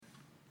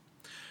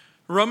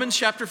Romans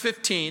chapter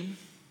 15,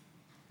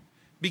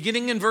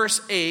 beginning in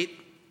verse 8,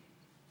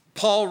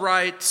 Paul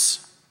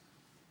writes,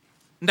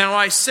 "Now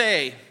I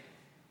say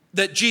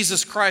that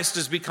Jesus Christ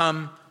has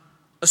become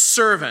a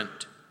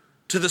servant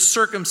to the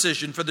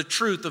circumcision for the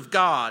truth of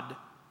God,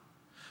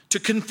 to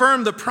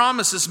confirm the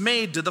promises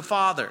made to the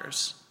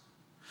fathers,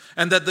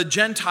 and that the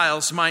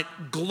Gentiles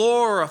might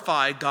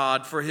glorify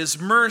God for his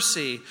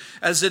mercy,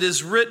 as it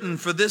is written,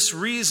 for this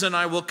reason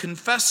I will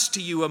confess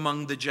to you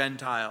among the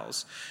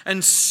Gentiles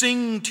and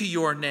sing to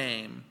your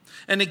name."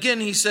 And again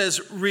he says,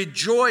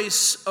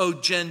 "Rejoice, O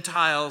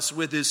Gentiles,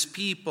 with his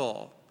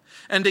people."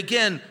 And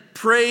again,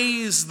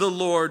 "Praise the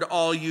Lord,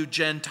 all you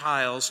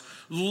Gentiles.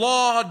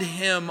 Laud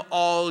him,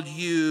 all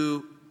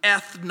you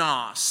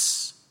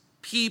ethnos,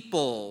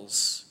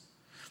 peoples."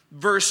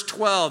 Verse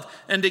 12,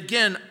 and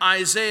again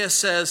Isaiah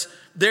says,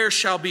 "There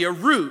shall be a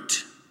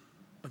root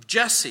of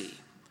Jesse,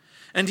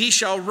 and he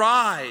shall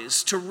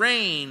rise to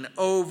reign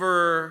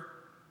over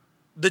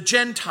the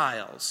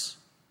Gentiles.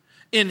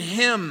 In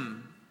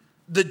him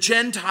the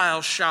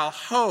Gentiles shall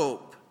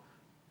hope."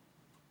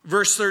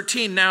 Verse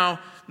 13, "Now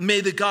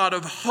may the God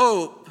of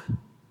hope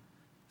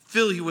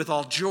fill you with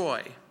all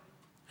joy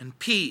and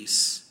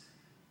peace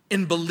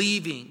in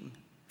believing,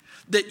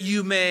 that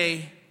you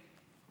may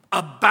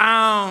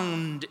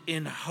abound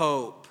in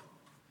hope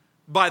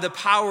by the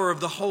power of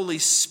the Holy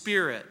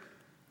Spirit."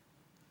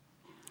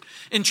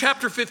 In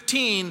chapter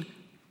 15,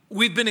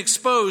 we've been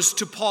exposed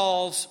to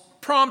Paul's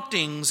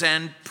promptings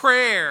and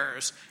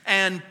prayers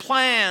and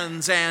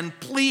plans and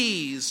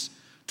pleas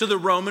to the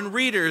Roman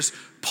readers.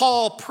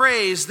 Paul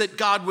prays that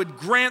God would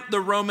grant the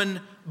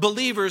Roman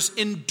believers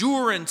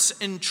endurance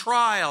in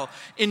trial,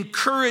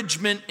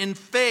 encouragement in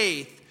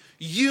faith,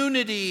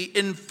 unity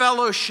in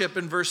fellowship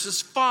in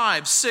verses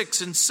 5,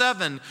 6, and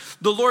 7.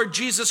 The Lord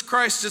Jesus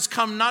Christ has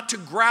come not to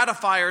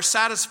gratify or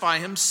satisfy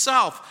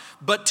himself,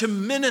 but to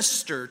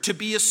minister, to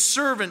be a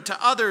servant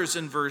to others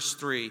in verse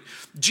 3.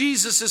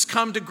 Jesus has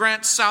come to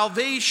grant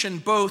salvation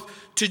both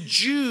to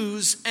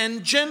Jews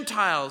and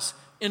Gentiles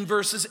in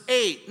verses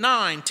 8,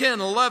 9, 10,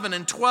 11,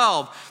 and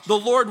 12. The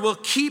Lord will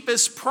keep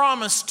his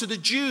promise to the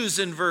Jews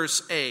in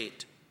verse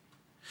 8.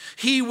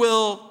 He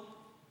will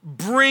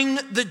bring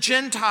the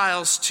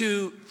Gentiles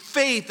to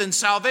faith and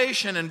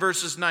salvation in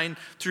verses 9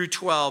 through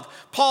 12.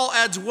 Paul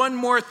adds one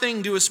more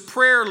thing to his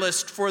prayer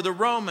list for the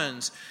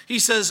Romans. He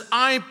says,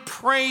 "I'm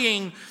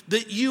praying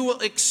that you will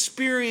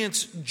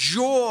experience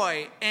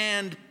joy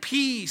and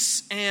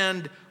peace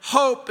and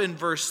hope" in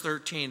verse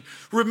 13.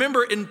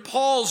 Remember, in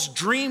Paul's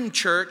dream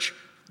church,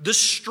 the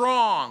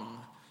strong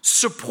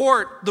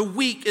support the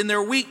weak in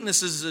their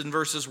weaknesses in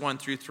verses 1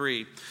 through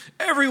 3.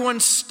 Everyone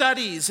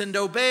studies and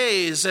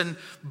obeys and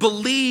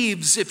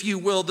believes, if you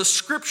will, the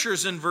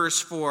scriptures in verse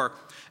 4.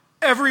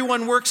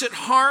 Everyone works at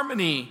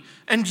harmony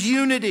and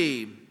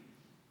unity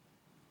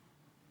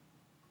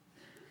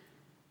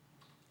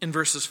in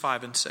verses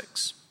 5 and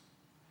 6.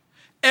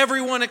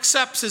 Everyone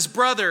accepts his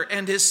brother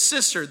and his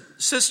sister.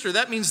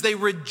 That means they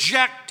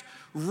reject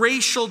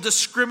racial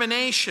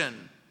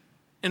discrimination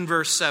in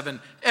verse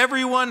 7.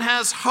 Everyone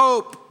has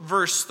hope,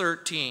 verse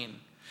 13.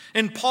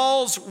 In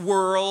Paul's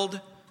world,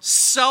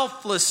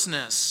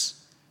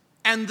 selflessness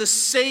and the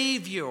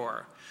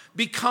Savior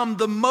become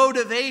the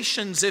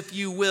motivations, if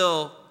you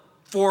will,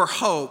 for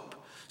hope.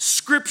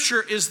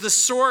 Scripture is the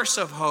source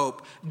of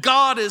hope.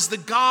 God is the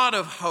God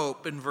of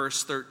hope in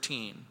verse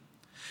 13.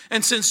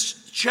 And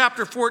since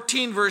chapter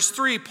 14, verse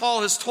 3,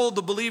 Paul has told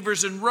the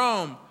believers in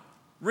Rome,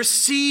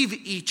 receive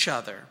each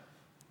other,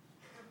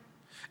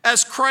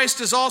 as Christ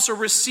has also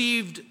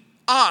received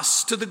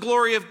us to the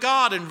glory of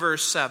God in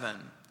verse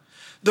 7.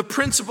 The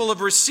principle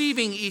of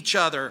receiving each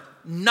other,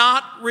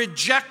 not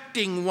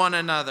rejecting one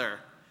another,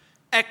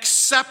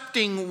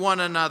 accepting one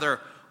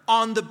another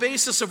on the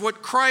basis of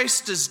what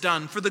Christ has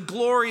done for the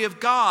glory of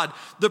God.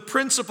 The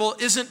principle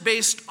isn't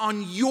based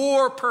on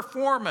your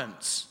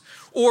performance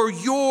or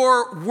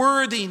your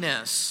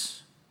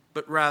worthiness,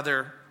 but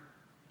rather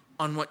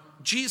on what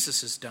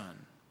Jesus has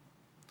done.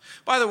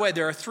 By the way,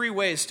 there are 3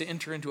 ways to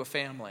enter into a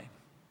family.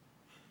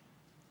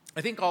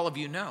 I think all of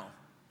you know.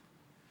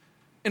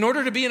 In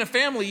order to be in a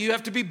family, you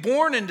have to be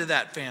born into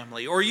that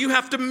family, or you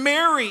have to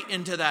marry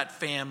into that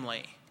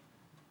family,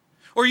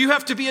 or you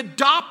have to be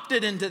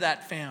adopted into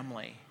that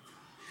family.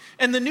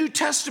 And the New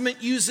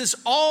Testament uses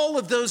all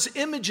of those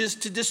images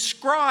to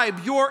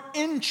describe your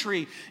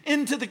entry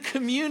into the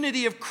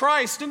community of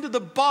Christ, into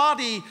the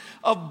body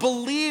of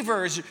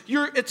believers.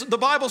 The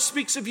Bible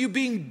speaks of you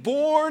being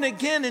born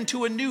again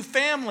into a new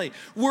family.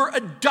 We're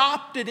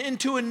adopted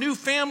into a new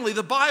family.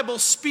 The Bible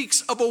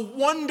speaks of a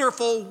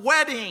wonderful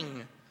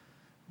wedding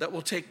that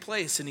will take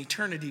place in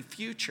eternity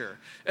future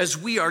as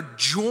we are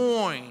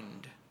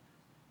joined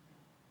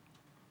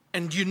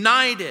and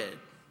united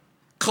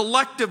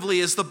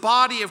collectively as the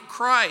body of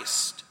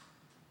Christ.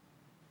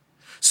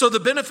 So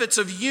the benefits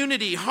of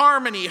unity,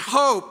 harmony,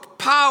 hope,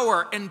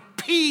 power, and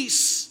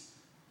peace,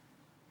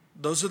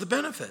 those are the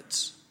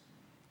benefits.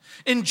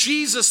 In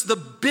Jesus, the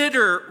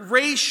bitter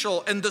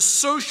racial and the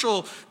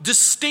social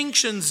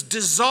distinctions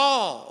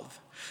dissolve.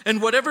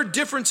 And whatever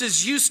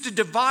differences used to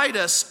divide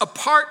us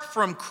apart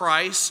from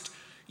Christ,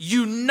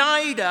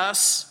 unite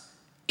us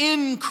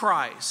in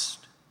Christ.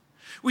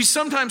 We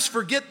sometimes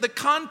forget the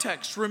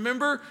context.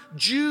 Remember,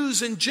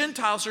 Jews and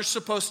Gentiles are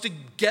supposed to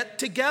get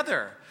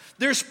together.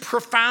 There's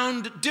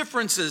profound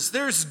differences.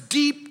 There's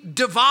deep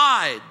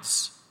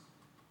divides.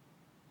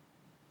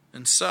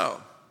 And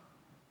so,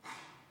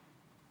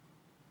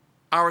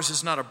 ours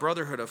is not a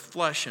brotherhood of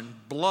flesh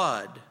and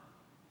blood,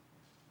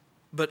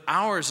 but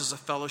ours is a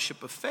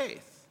fellowship of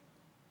faith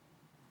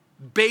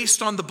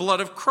based on the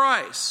blood of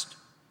Christ.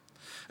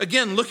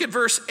 Again, look at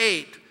verse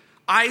 8.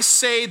 I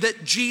say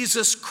that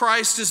Jesus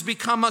Christ has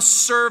become a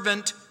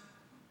servant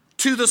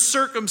to the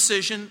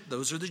circumcision,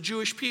 those are the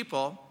Jewish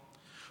people,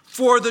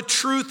 for the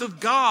truth of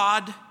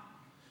God,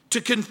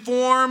 to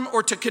conform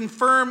or to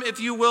confirm, if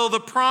you will, the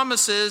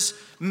promises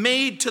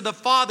made to the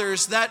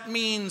fathers. That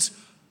means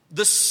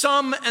the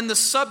sum and the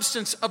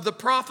substance of the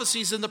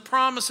prophecies and the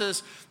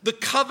promises, the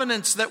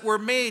covenants that were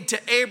made to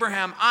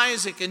Abraham,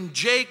 Isaac, and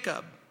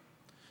Jacob,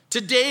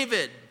 to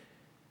David,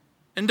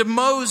 and to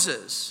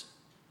Moses.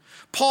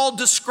 Paul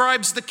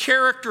describes the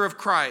character of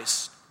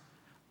Christ.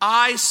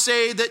 I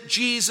say that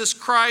Jesus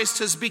Christ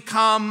has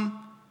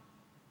become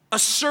a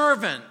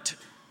servant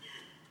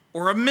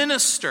or a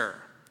minister.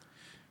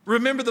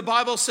 Remember, the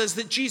Bible says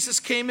that Jesus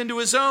came into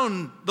his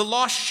own, the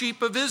lost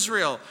sheep of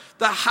Israel,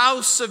 the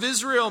house of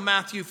Israel,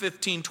 Matthew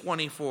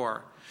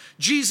 15:24.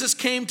 Jesus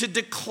came to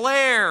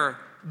declare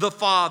the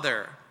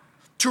Father,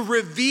 to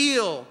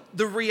reveal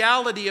the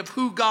reality of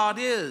who God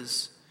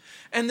is,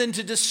 and then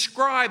to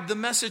describe the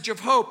message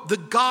of hope, the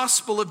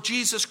gospel of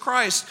Jesus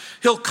Christ.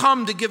 He'll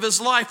come to give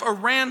his life a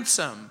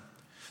ransom.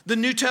 The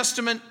New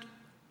Testament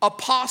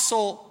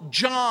apostle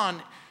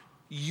John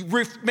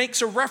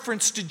makes a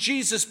reference to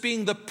Jesus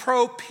being the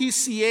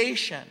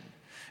propitiation.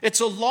 It's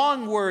a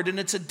long word and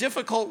it's a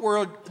difficult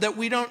word that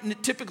we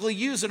don't typically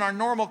use in our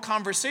normal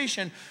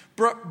conversation,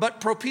 but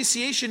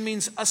propitiation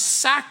means a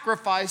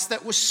sacrifice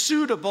that was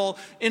suitable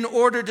in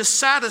order to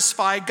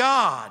satisfy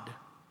God.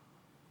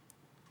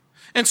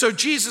 And so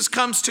Jesus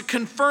comes to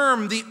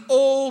confirm the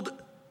Old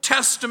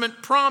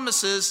Testament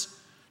promises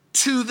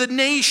to the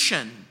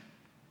nation.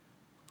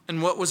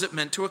 And what was it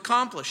meant to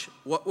accomplish?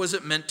 What was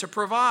it meant to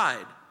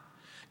provide?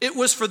 It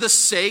was for the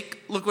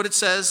sake, look what it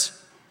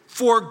says,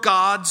 for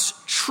God's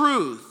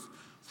truth,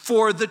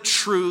 for the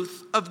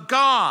truth of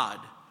God.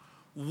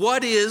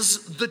 What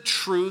is the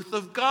truth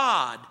of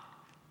God?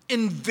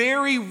 In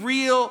very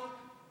real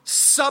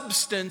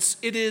substance,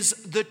 it is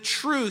the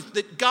truth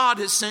that God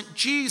has sent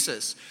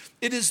Jesus.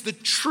 It is the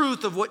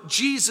truth of what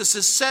Jesus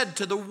has said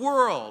to the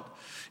world.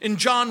 In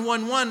John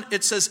 1:1,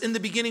 it says, in the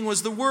beginning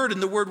was the Word,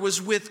 and the Word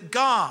was with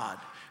God,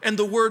 and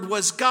the Word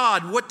was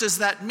God. What does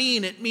that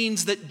mean? It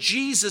means that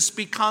Jesus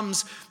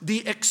becomes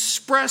the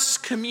express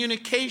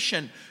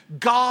communication,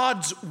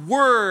 God's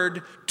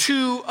Word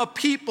to a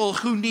people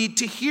who need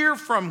to hear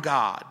from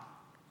God.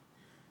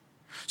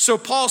 So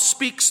Paul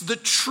speaks the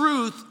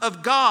truth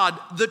of God,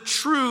 the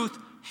truth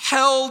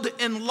held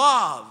in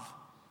love.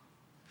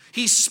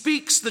 He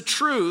speaks the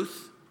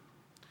truth.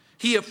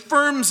 He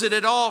affirms it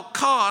at all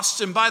costs.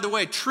 And by the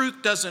way,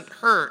 truth doesn't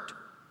hurt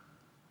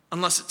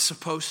unless it's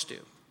supposed to.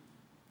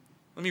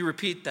 Let me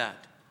repeat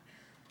that.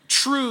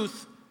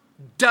 Truth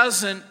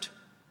doesn't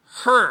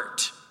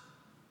hurt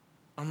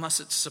unless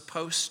it's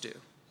supposed to.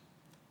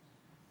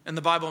 And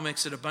the Bible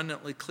makes it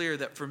abundantly clear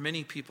that for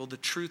many people, the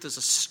truth is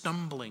a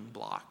stumbling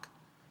block.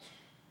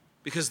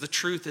 Because the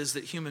truth is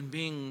that human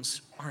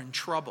beings are in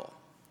trouble.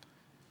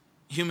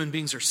 Human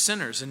beings are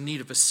sinners in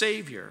need of a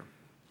Savior.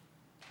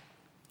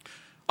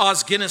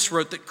 Os Guinness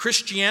wrote that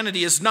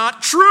Christianity is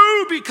not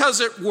true because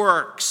it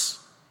works.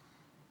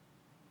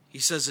 He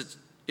says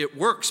it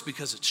works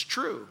because it's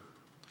true.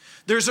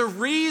 There's a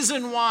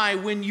reason why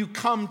when you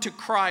come to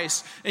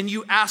Christ and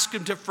you ask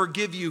him to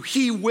forgive you,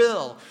 he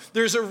will.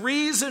 There's a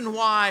reason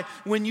why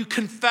when you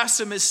confess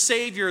him as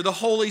Savior, the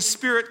Holy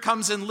Spirit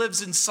comes and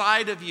lives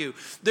inside of you.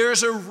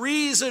 There's a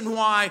reason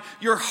why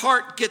your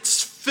heart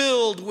gets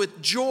filled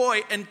with joy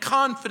and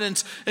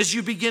confidence as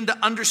you begin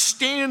to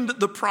understand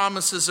the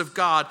promises of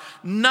God.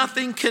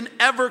 Nothing can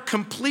ever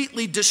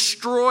completely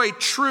destroy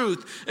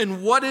truth.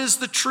 And what is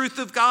the truth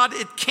of God?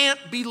 It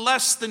can't be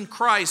less than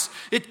Christ.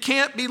 It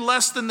can't be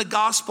less than the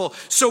gospel.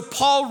 So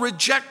Paul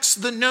rejects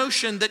the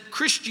notion that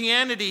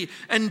Christianity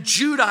and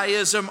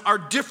Judaism are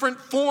different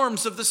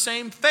forms of the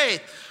same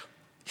faith.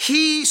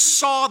 He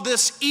saw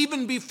this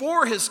even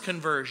before his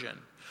conversion.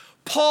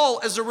 Paul,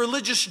 as a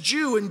religious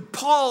Jew, and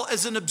Paul,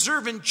 as an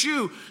observant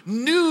Jew,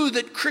 knew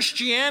that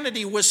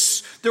Christianity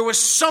there was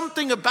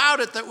something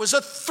about it that was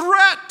a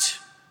threat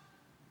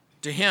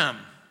to him.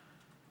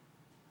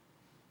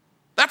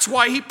 That's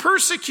why he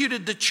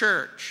persecuted the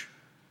church.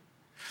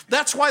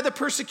 That's why the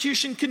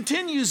persecution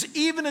continues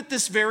even at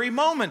this very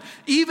moment.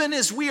 Even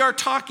as we are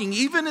talking,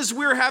 even as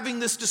we're having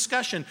this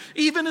discussion,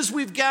 even as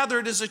we've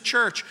gathered as a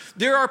church,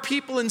 there are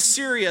people in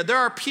Syria, there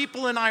are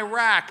people in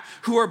Iraq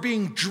who are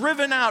being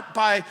driven out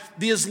by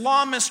the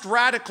Islamist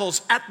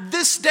radicals at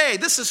this day.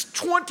 This is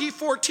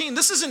 2014.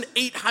 This isn't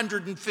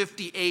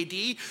 850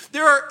 AD.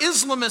 There are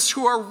Islamists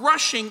who are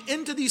rushing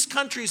into these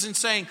countries and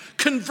saying,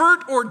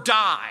 convert or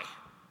die.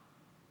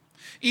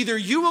 Either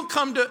you will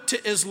come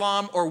to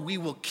Islam or we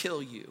will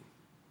kill you.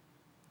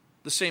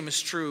 The same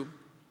is true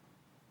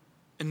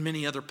in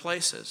many other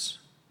places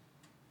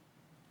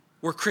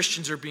where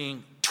Christians are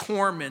being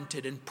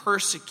tormented and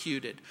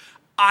persecuted,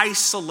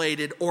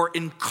 isolated or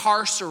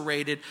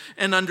incarcerated,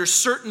 and under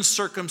certain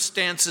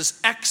circumstances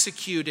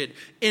executed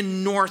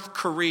in North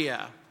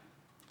Korea,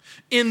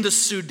 in the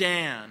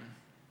Sudan.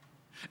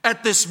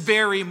 At this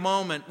very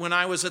moment, when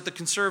I was at the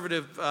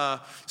Conservative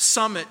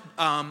Summit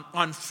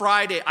on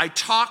Friday, I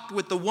talked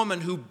with the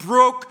woman who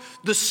broke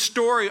the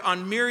story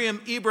on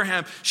Miriam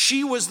Ibrahim.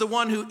 She was the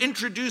one who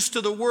introduced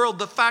to the world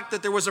the fact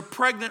that there was a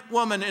pregnant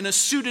woman in a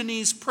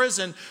Sudanese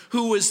prison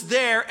who was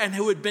there and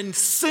who had been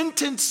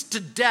sentenced to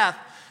death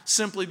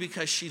simply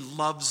because she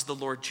loves the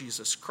Lord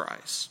Jesus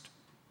Christ.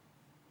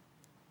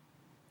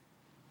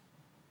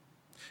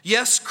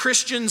 Yes,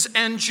 Christians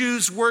and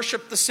Jews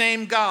worship the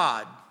same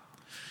God.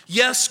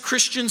 Yes,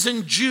 Christians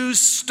and Jews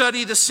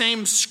study the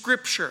same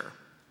scripture,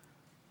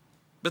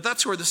 but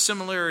that's where the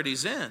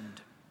similarities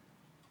end.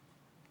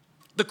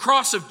 The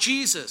cross of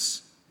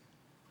Jesus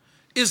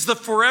is the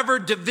forever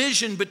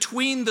division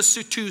between the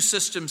two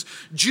systems.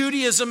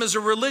 Judaism is a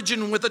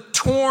religion with a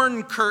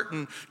torn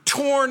curtain,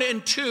 torn in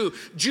two.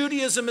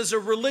 Judaism is a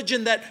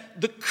religion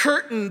that the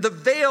curtain, the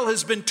veil,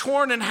 has been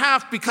torn in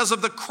half because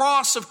of the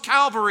cross of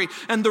Calvary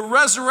and the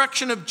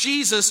resurrection of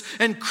Jesus.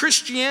 And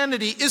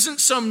Christianity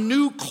isn't some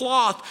new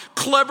cloth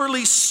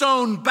cleverly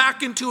sewn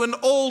back into an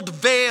old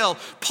veil.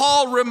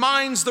 Paul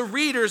reminds the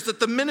readers that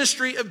the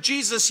ministry of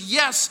Jesus,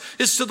 yes,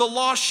 is to the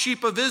lost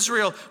sheep of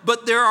Israel,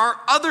 but there are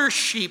other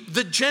sheep,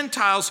 the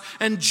Gentiles,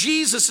 and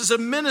Jesus is a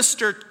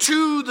minister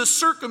to the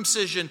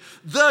circumcision,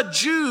 the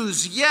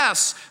Jews,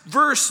 yes.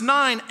 Verse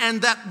 9,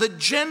 and that the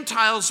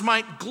Gentiles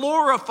might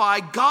glorify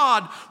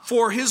God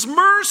for his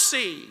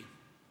mercy.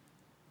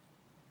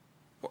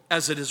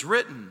 As it is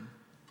written,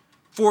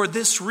 for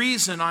this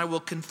reason I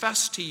will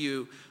confess to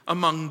you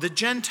among the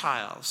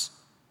Gentiles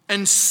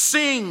and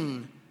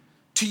sing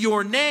to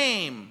your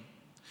name.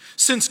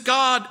 Since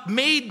God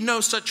made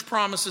no such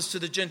promises to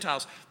the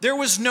Gentiles, there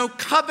was no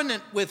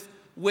covenant with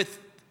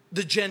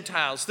the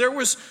Gentiles. There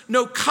was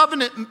no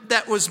covenant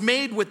that was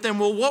made with them.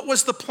 Well, what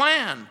was the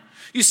plan?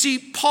 You see,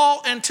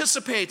 Paul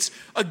anticipates,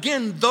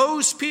 again,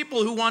 those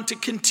people who want to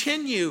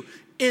continue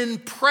in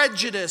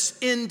prejudice,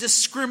 in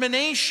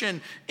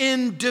discrimination,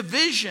 in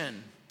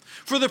division.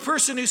 For the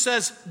person who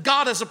says,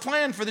 God has a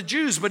plan for the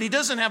Jews, but he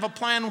doesn't have a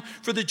plan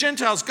for the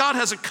Gentiles. God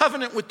has a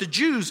covenant with the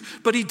Jews,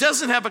 but he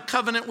doesn't have a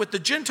covenant with the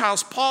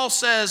Gentiles. Paul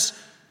says,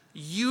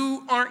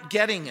 you aren't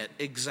getting it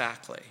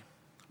exactly.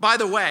 By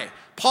the way,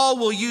 Paul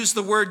will use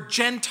the word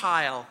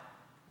Gentile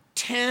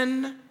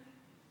 10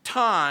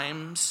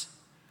 times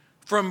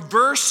from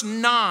verse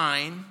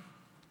 9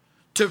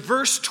 to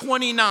verse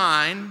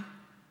 29.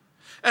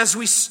 As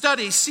we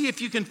study, see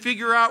if you can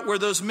figure out where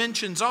those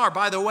mentions are.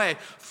 By the way,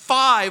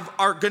 5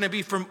 are going to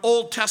be from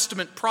Old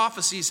Testament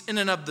prophecies in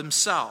and of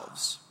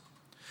themselves.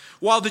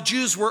 While the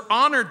Jews were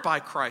honored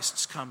by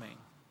Christ's coming,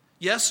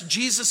 yes,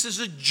 Jesus is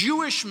a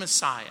Jewish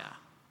Messiah.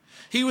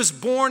 He was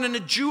born in a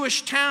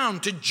Jewish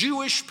town to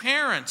Jewish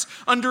parents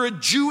under a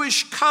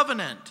Jewish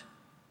covenant.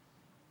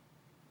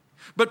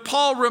 But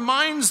Paul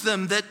reminds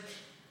them that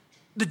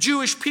the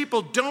Jewish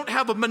people don't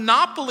have a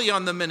monopoly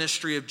on the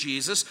ministry of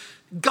Jesus.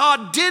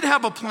 God did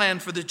have a plan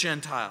for the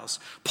Gentiles.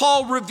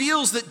 Paul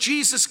reveals that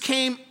Jesus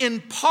came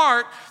in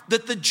part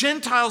that the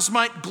Gentiles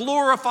might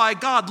glorify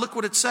God. Look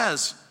what it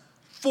says.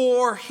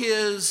 For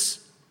his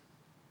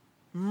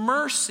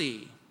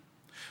mercy.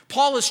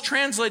 Paul is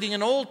translating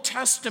an Old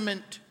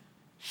Testament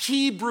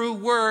Hebrew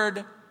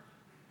word,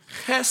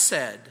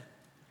 chesed.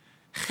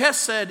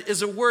 Chesed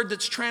is a word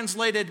that's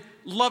translated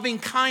loving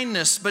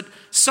kindness, but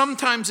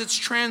sometimes it's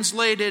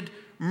translated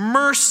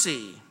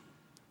mercy.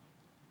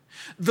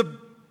 The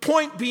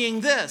point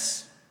being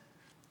this: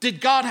 did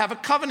God have a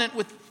covenant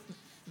with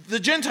the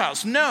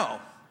Gentiles?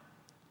 No.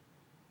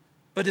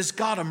 But is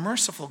God a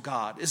merciful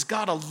God? Is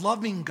God a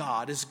loving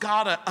God? Is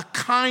God a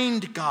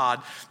kind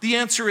God? The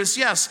answer is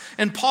yes.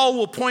 And Paul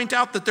will point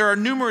out that there are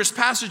numerous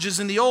passages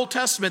in the Old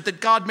Testament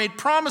that God made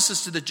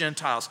promises to the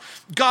Gentiles.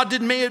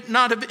 God may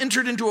not have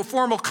entered into a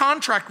formal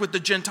contract with the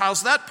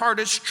Gentiles. That part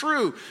is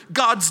true.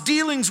 God's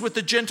dealings with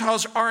the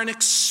Gentiles are an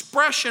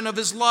expression of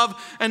his love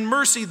and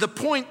mercy. The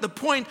point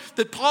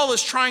that Paul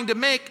is trying to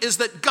make is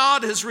that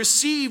God has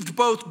received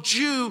both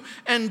Jew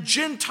and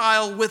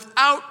Gentile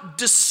without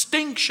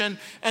distinction.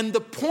 And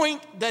the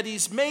point that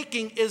he's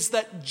making is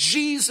that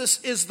Jesus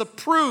is the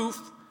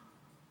proof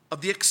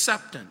of the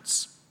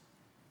acceptance.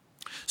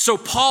 So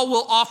Paul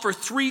will offer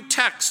 3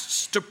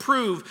 texts to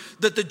prove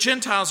that the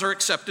Gentiles are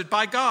accepted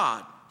by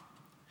God.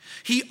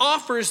 He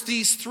offers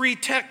these three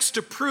texts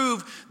to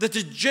prove that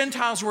the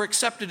Gentiles were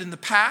accepted in the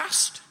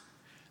past.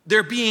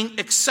 They're being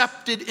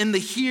accepted in the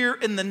here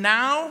and the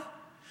now.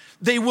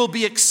 They will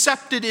be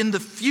accepted in the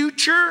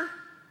future.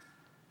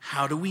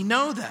 How do we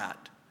know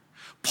that?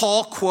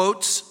 Paul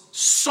quotes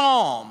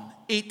Psalm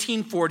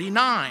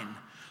 1849.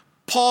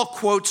 Paul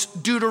quotes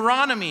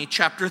Deuteronomy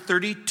chapter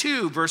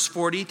 32, verse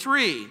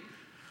 43.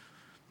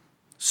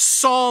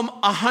 Psalm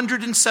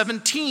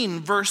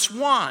 117, verse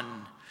 1.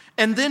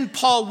 And then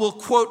Paul will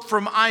quote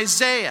from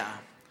Isaiah.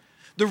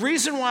 The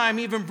reason why I'm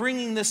even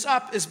bringing this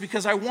up is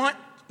because I want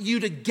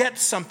you to get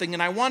something,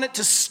 and I want it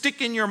to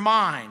stick in your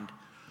mind.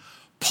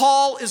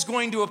 Paul is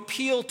going to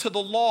appeal to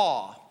the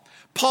law.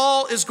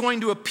 Paul is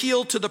going to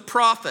appeal to the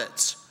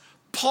prophets.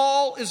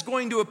 Paul is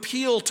going to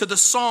appeal to the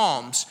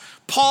Psalms.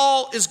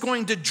 Paul is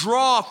going to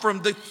draw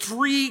from the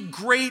three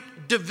great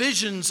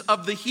divisions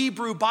of the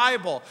Hebrew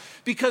Bible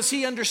because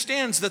he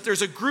understands that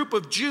there's a group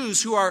of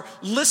Jews who are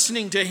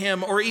listening to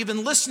him or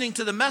even listening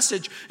to the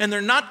message, and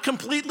they're not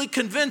completely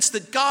convinced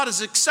that God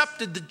has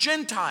accepted the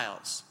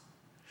Gentiles.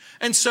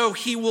 And so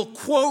he will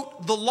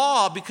quote the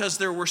law because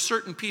there were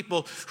certain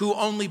people who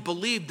only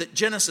believed that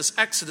Genesis,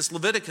 Exodus,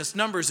 Leviticus,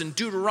 Numbers, and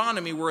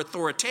Deuteronomy were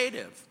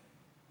authoritative.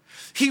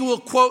 He will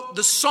quote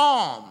the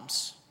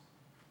Psalms.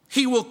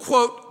 He will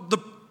quote the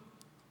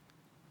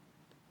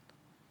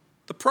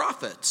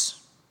prophets.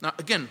 Now,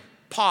 again,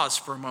 pause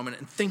for a moment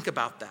and think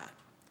about that.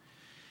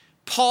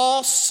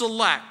 Paul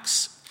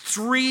selects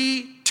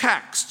three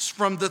texts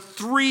from the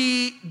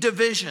three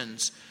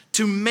divisions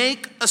to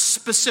make a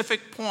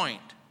specific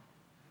point.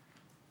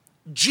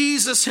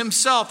 Jesus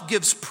himself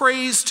gives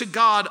praise to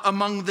God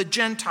among the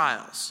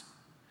Gentiles.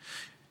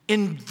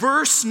 In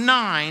verse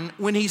 9,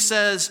 when he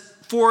says,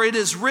 "For it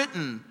is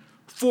written,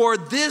 for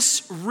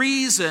this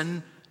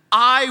reason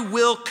I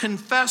will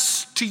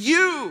confess to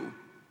you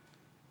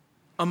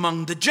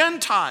among the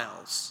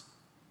Gentiles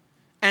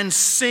and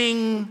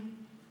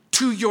sing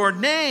to your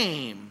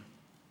name."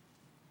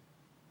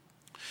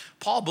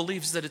 Paul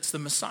believes that it's the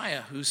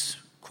Messiah who's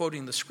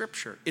quoting the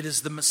scripture. It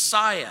is the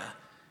Messiah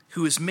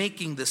who is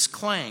making this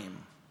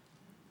claim.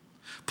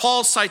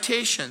 Paul's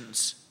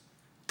citations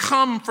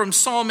come from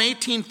Psalm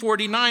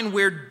 1849,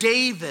 where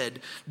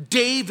David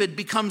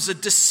becomes a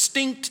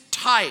distinct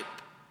type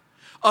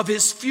of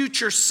his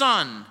future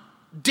son,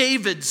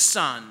 David's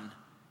son,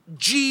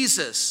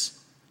 Jesus,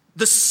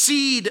 the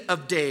seed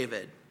of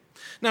David.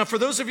 Now, for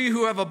those of you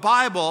who have a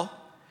Bible,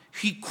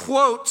 he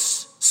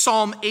quotes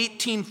Psalm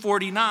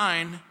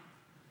 1849,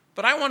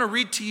 but I want to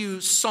read to you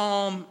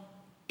Psalm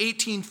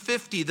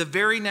 1850, the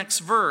very next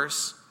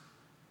verse,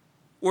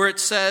 where it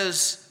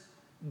says,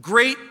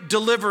 "Great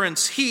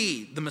deliverance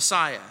he," the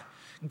Messiah,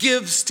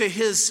 "gives to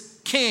his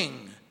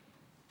king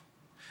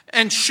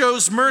and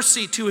shows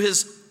mercy to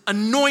his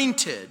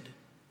anointed,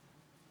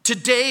 to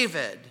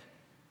David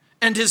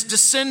and his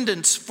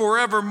descendants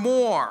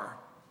forevermore."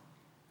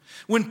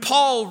 When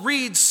Paul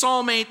reads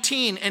Psalm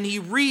 18 and he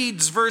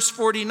reads verse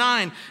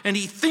 49 and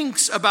he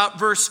thinks about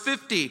verse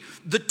 50,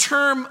 the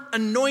term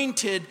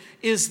anointed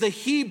is the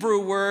Hebrew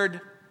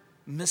word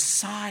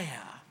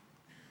Messiah.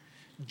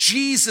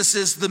 Jesus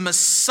is the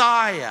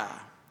Messiah.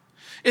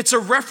 It's a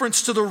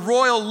reference to the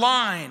royal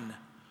line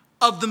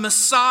of the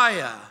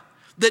Messiah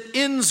that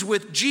ends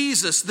with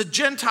Jesus. The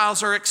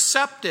Gentiles are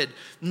accepted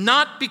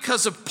not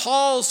because of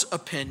Paul's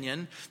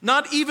opinion,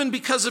 not even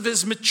because of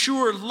his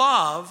mature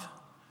love.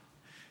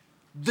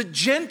 The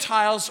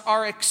Gentiles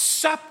are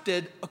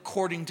accepted,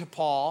 according to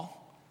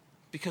Paul,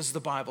 because the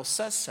Bible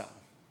says so,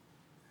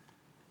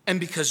 and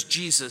because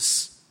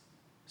Jesus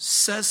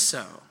says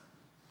so.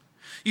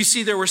 You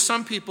see, there were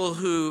some people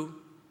who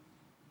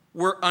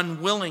were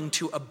unwilling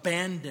to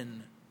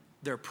abandon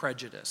their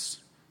prejudice.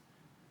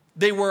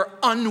 They were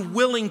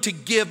unwilling to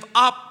give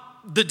up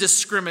the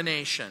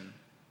discrimination.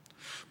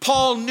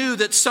 Paul knew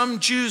that some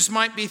Jews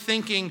might be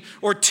thinking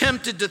or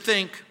tempted to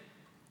think,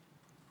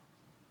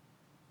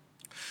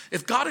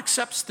 if God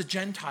accepts the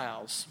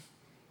Gentiles,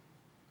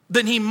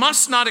 then he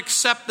must not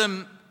accept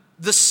them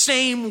the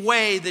same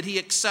way that he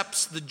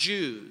accepts the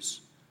Jews.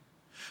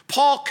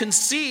 Paul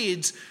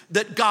concedes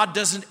that God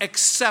doesn't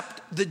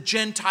accept the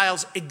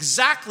Gentiles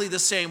exactly the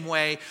same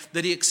way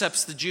that he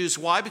accepts the Jews.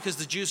 Why? Because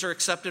the Jews are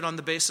accepted on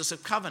the basis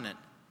of covenant.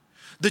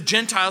 The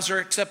Gentiles are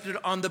accepted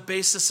on the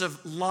basis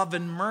of love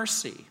and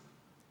mercy.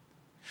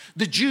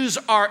 The Jews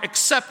are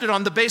accepted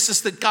on the basis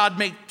that God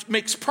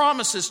makes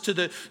promises to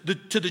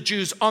the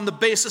Jews on the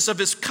basis of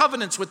his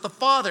covenants with the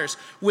fathers,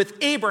 with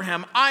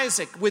Abraham,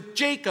 Isaac, with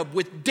Jacob,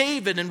 with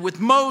David, and with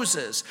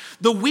Moses.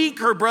 The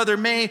weaker brother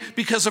may,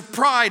 because of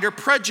pride or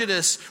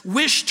prejudice,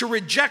 wish to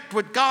reject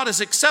what God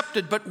has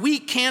accepted, but we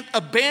can't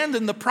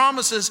abandon the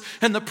promises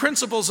and the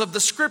principles of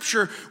the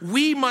Scripture.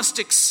 We must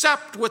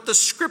accept what the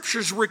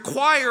Scriptures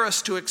require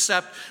us to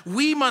accept.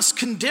 We must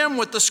condemn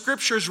what the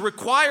Scriptures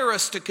require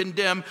us to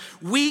condemn.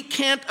 We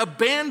can't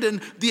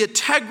abandon the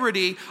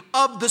integrity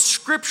of the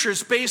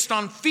Scriptures based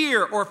on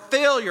fear or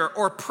failure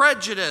or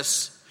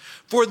prejudice.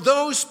 For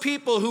those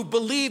people who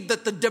believe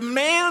that the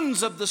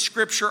demands of the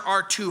Scripture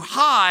are too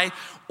high,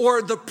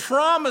 or the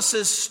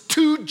promises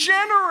too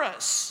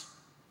generous.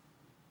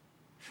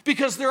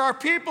 Because there are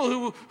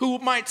people who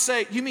might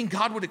say, you mean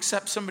God would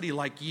accept somebody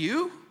like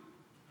you?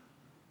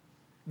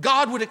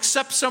 God would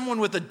accept someone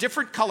with a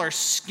different color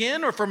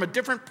skin or from a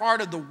different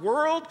part of the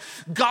world?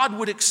 God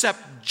would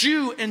accept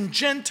Jew and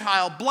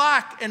Gentile,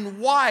 black and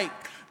white,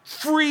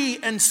 free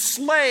and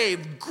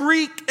slave,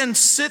 Greek and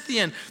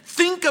Scythian.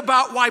 Think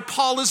about why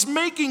Paul is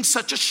making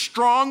such a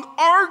strong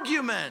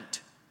argument.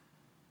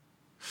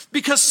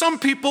 Because some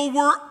people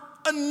were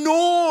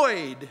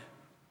annoyed,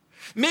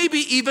 maybe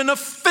even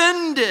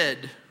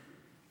offended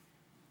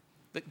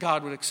that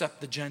God would accept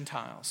the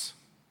Gentiles.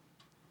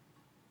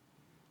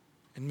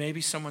 And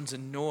maybe someone's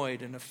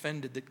annoyed and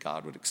offended that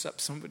God would accept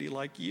somebody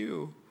like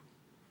you.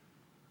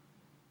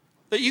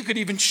 That you could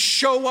even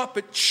show up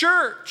at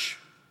church.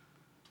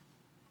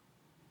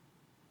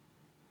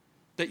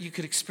 That you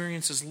could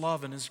experience His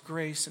love and His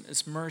grace and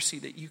His mercy.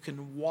 That you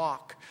can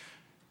walk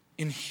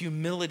in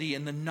humility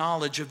and the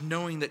knowledge of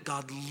knowing that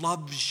God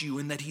loves you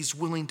and that He's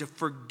willing to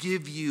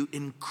forgive you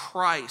in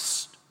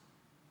Christ.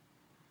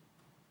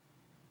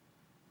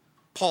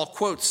 Paul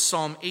quotes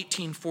Psalm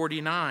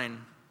 18:49.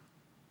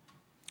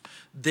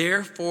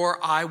 Therefore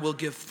I will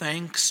give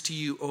thanks to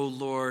you, O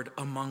Lord,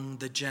 among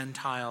the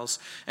Gentiles,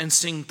 and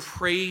sing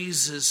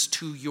praises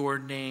to your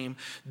name.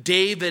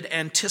 David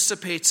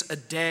anticipates a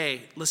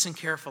day. Listen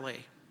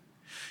carefully.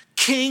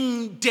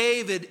 King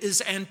David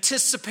is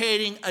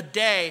anticipating a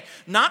day,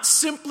 not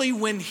simply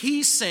when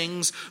he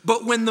sings,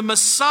 but when the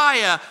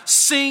Messiah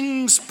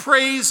sings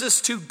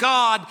praises to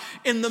God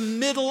in the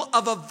middle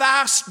of a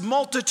vast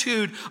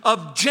multitude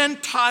of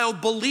Gentile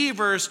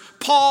believers.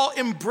 Paul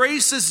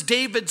embraces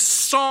David's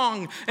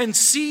song and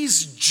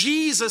sees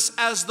Jesus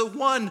as the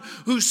one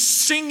who's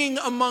singing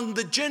among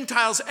the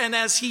Gentiles. And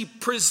as he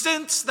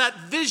presents that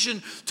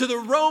vision to the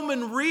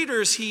Roman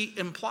readers, he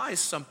implies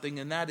something,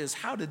 and that is,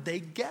 how did they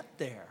get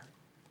there?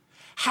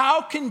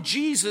 How can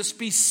Jesus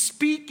be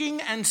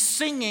speaking and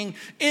singing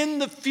in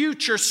the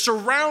future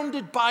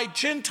surrounded by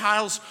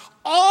Gentiles,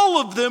 all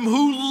of them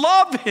who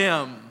love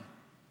Him,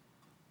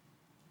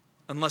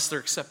 unless they're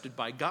accepted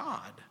by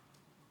God?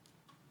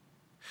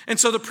 And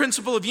so the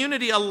principle of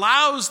unity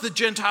allows the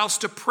Gentiles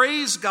to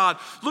praise God.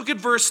 Look at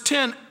verse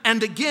 10.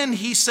 And again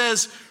he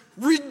says,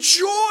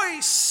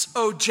 rejoice,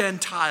 O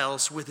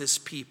Gentiles, with His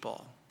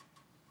people.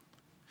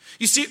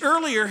 You see,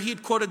 earlier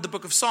he'd quoted the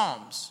book of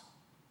Psalms.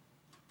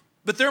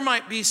 But there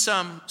might be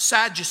some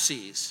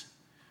Sadducees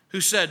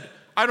who said,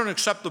 I don't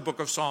accept the book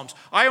of Psalms.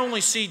 I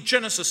only see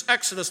Genesis,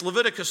 Exodus,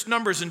 Leviticus,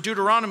 Numbers, and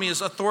Deuteronomy as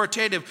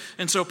authoritative.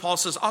 And so Paul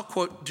says, I'll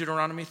quote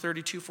Deuteronomy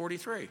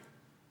 32:43.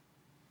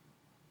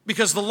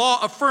 Because the law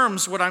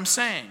affirms what I'm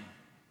saying.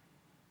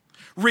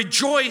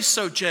 Rejoice,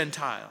 O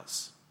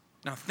Gentiles.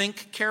 Now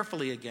think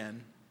carefully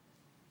again.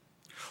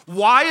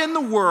 Why in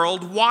the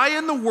world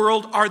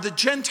are the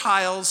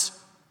Gentiles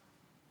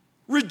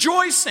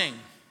rejoicing?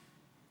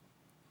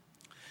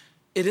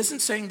 It isn't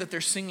saying that they're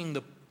singing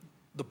the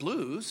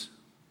blues.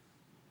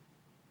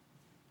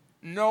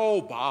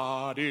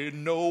 Nobody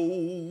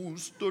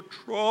knows the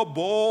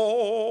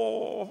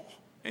trouble.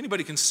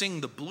 Anybody can sing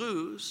the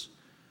blues.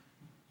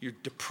 You're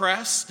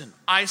depressed and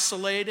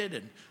isolated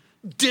and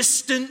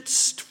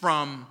distanced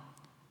from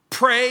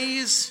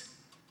praise.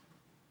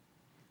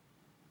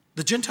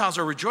 The Gentiles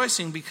are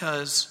rejoicing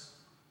because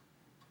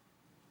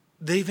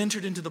they've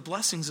entered into the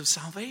blessings of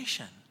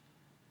salvation.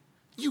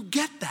 You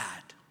get that.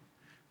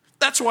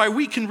 That's why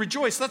we can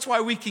rejoice. That's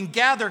why we can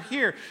gather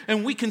here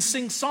and we can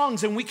sing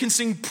songs and we can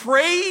sing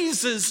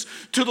praises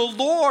to the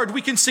Lord.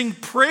 We can sing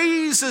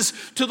praises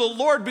to the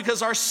Lord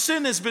because our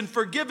sin has been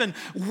forgiven.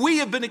 We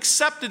have been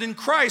accepted in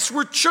Christ.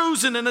 We're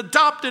chosen and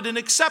adopted and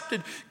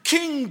accepted.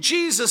 King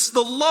Jesus, the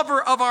lover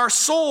of our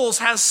souls,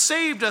 has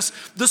saved us.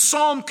 The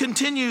psalm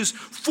continues,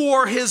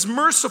 for His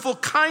merciful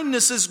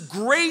kindness is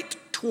great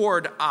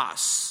toward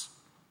us.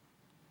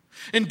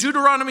 In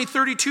Deuteronomy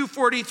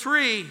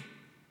 32:43,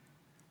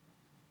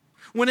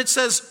 when it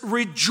says,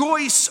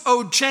 rejoice,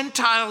 O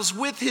Gentiles,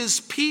 with His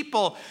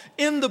people,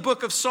 in the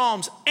book of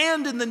Psalms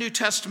and in the New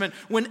Testament,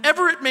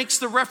 whenever it makes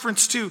the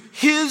reference to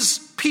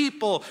His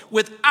people,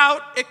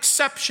 without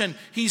exception,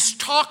 He's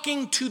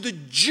talking to the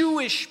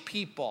Jewish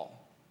people.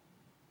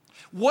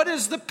 What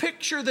is the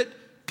picture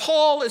that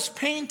Paul is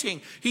painting?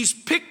 He's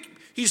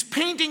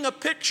painting a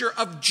picture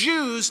of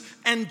Jews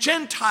and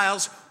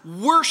Gentiles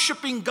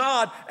worshiping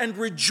God and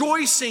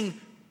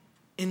rejoicing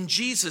in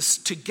Jesus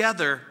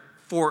together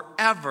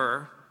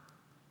forever.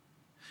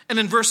 And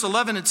in verse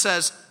 11 it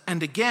says,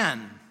 and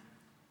again,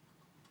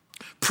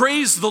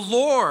 praise the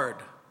Lord,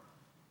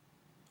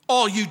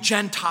 all you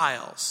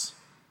Gentiles.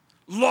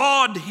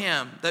 Laud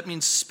Him, that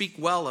means speak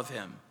well of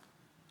Him.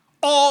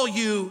 All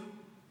you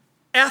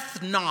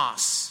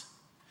ethnos,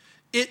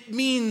 it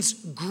means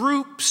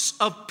groups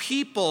of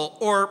people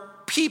or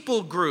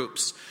people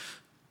groups.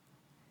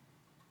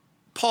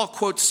 Paul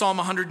quotes Psalm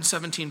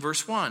 117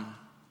 verse 1.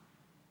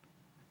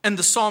 And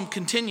the psalm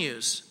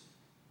continues,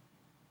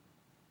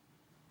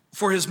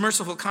 for His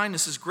merciful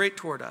kindness is great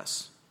toward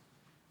us,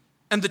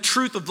 and the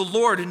truth of the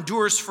Lord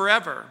endures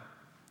forever.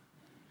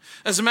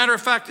 As a matter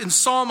of fact, in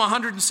Psalm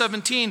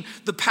 117,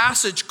 the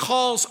passage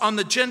calls on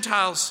the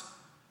Gentiles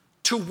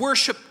to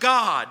worship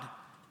God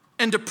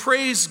and to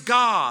praise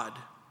God.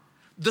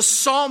 The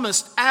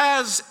psalmist,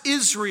 as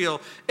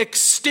Israel,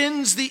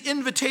 extends the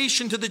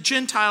invitation to the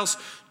Gentiles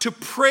to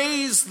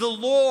praise the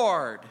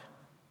Lord.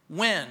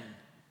 When?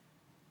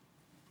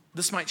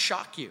 This might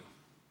shock you.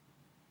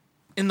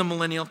 In the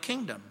millennial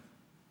kingdom.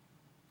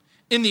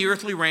 In the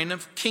earthly reign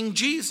of King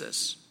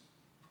Jesus.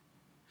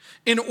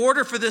 In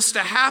order for this to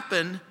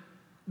happen,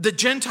 the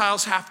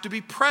Gentiles have to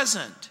be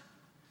present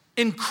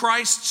in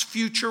Christ's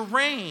future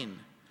reign.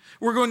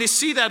 We're going to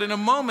see that in a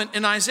moment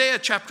in Isaiah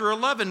chapter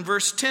 11,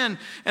 verse 10,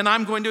 and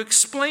I'm going to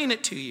explain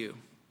it to you.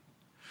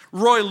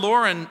 Roy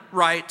Lauren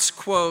writes,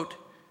 quote,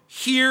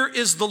 "Here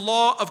is the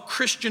law of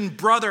Christian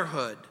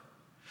brotherhood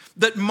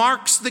that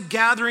marks the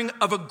gathering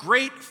of a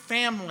great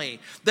family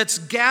that's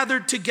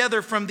gathered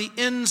together from the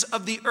ends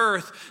of the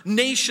earth.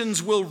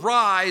 Nations will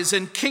rise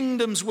and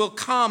kingdoms will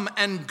come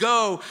and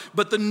go,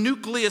 but the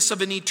nucleus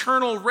of an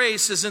eternal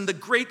race is in the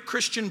great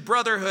Christian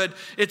brotherhood.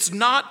 It's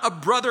not a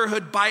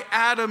brotherhood by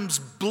Adam's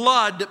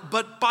blood,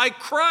 but by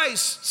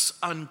Christ's,"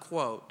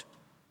 unquote.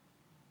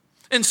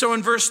 And so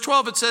in verse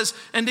 12 it says,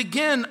 and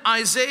again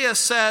Isaiah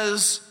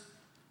says,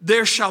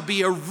 "There shall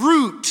be a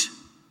root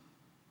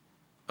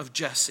of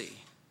Jesse,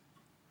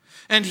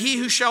 and he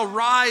who shall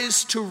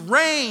rise to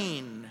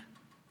reign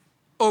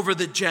over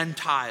the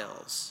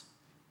Gentiles.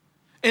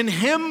 In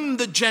him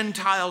the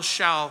Gentiles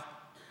shall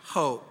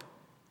hope."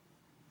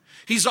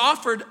 He's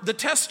offered the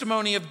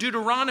testimony of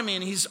Deuteronomy,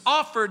 and he's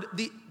offered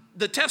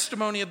the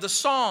testimony of the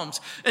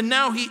Psalms, and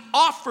now he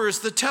offers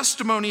the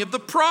testimony of the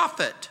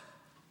prophet.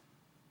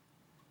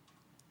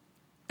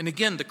 And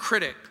again, the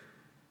critic,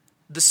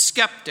 the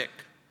skeptic,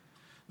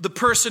 the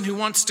person who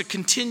wants to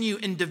continue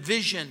in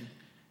division,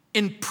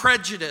 in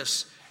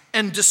prejudice,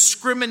 and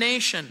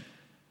discrimination,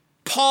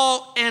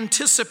 Paul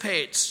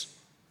anticipates,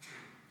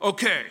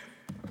 okay,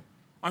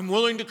 I'm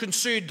willing to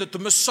concede that the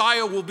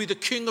Messiah will be the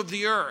king of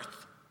the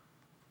earth,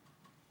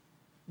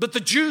 but the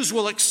Jews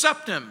will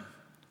accept him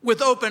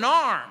with open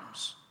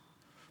arms,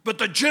 but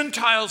the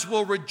Gentiles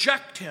will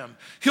reject him.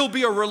 He'll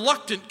be a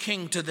reluctant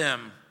king to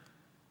them.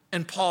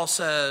 And Paul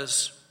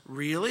says,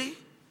 really?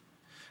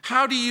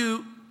 How do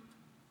you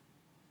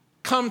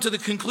come to the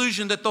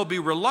conclusion that they'll be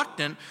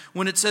reluctant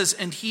when it says,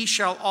 and he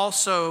shall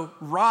also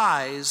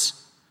rise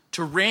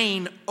to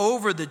reign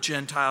over the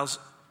Gentiles?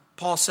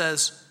 Paul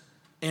says,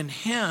 in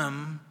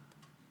him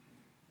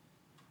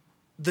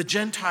the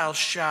Gentiles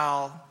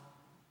shall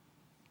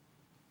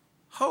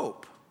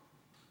hope.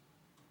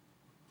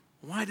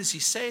 Why does he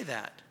say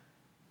that?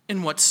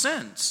 In what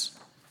sense?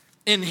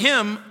 In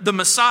him, the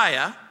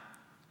Messiah,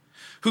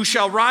 who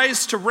shall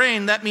rise to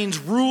reign, that means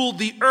rule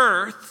the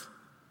earth.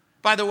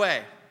 By the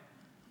way,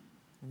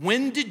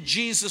 when did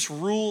Jesus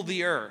rule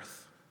the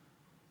earth?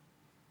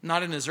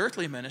 Not in his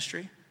earthly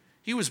ministry.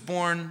 He was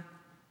born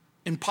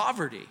in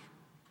poverty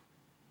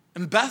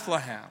in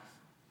Bethlehem.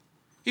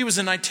 He was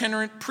an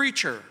itinerant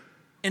preacher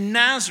in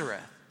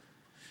Nazareth.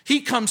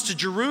 He comes to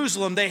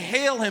Jerusalem. They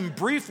hail him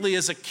briefly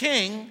as a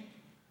king.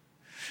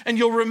 And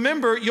you'll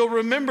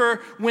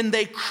remember when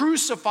they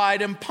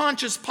crucified him,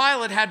 Pontius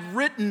Pilate had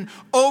written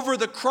over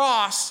the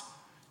cross,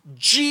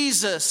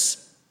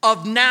 Jesus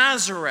of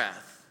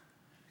Nazareth,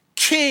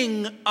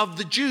 King of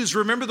the Jews.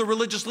 Remember, the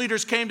religious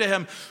leaders came to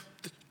him,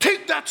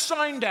 take that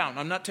sign down.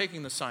 I'm not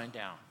taking the sign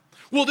down.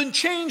 Well, then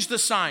change the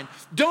sign.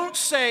 Don't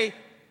say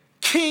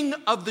King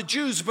of the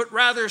Jews, but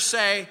rather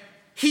say,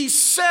 he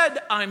said,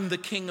 I'm the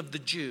King of the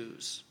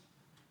Jews.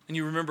 And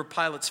you remember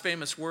Pilate's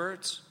famous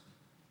words?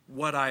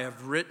 What I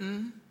have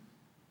written,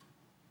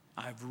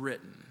 I've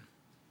written.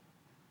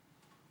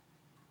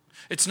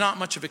 It's not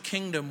much of a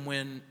kingdom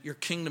when your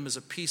kingdom is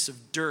a piece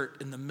of dirt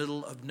in the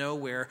middle of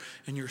nowhere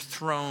and your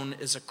throne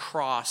is a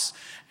cross,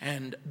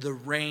 and the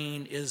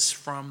reign is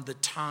from the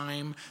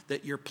time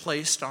that you're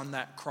placed on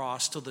that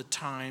cross till the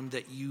time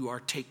that you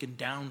are taken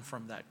down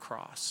from that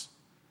cross.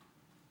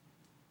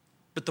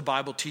 But the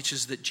Bible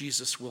teaches that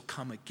Jesus will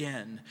come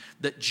again,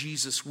 that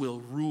Jesus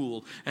will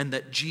rule, and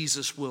that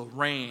Jesus will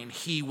reign.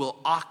 He will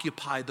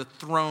occupy the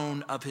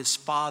throne of his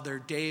father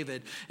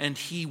David, and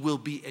he will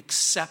be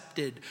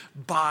accepted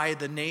by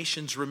the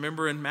nations.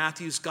 Remember in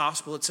Matthew's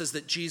gospel, it says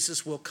that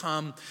Jesus will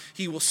come.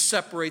 He will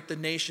separate the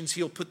nations.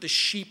 He'll put the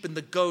sheep and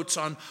the goats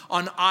on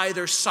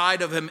either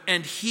side of him,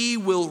 and he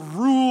will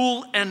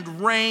rule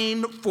and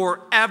reign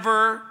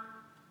forever.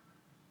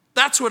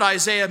 That's what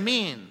Isaiah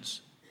means.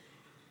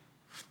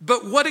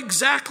 But what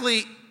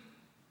exactly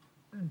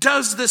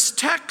does this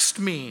text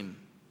mean?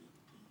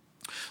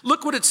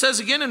 Look what it says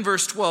again in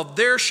verse 12.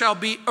 There shall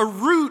be a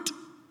root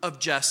of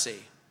Jesse.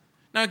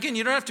 Now again,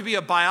 you don't have to be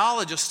a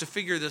biologist to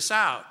figure this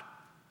out.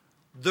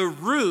 The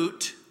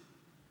root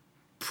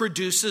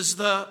produces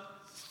the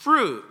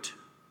fruit.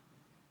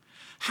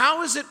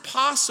 How is it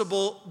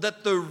possible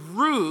that the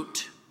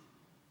root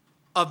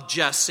of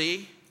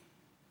Jesse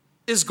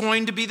is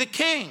going to be the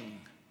king?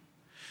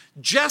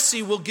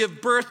 Jesse will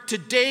give birth to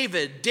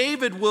David.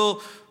 David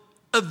will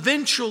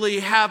eventually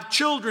have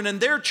children and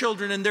their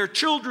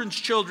children's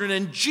children,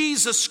 and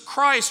Jesus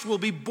Christ will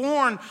be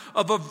born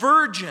of a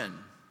virgin.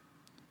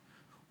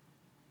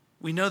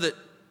 We know that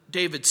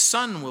David's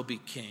son will be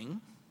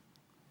king,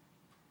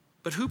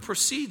 but who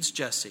precedes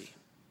Jesse?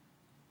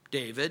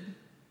 David.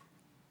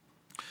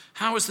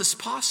 How is this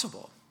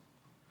possible?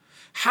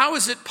 How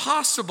is it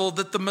possible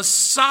that the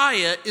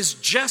Messiah is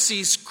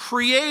Jesse's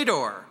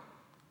creator?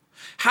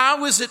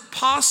 How is it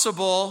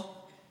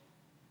possible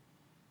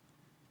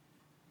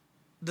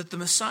that the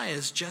Messiah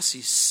is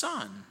Jesse's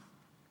son?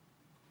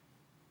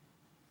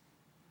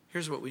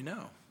 Here's what we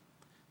know.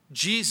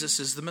 Jesus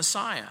is the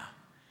Messiah.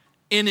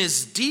 In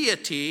his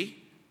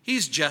deity,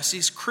 he's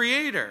Jesse's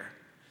creator.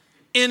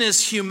 In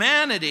his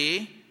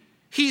humanity,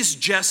 he's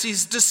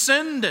Jesse's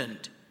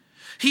descendant.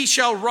 He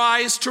shall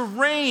rise to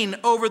reign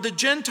over the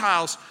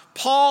Gentiles.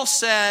 Paul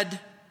said,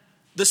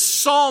 the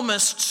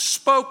psalmist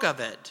spoke of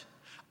it.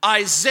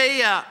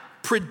 Isaiah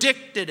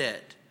predicted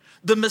it.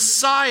 The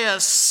Messiah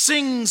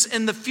sings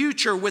in the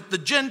future with the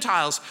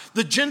Gentiles.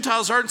 The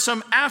Gentiles aren't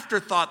some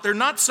afterthought. They're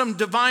not some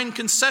divine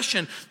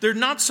concession. They're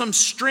not some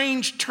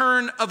strange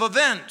turn of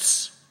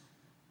events.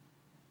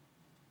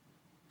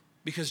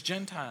 Because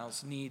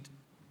Gentiles need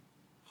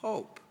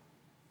hope.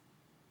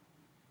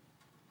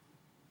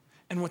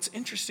 And what's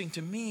interesting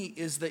to me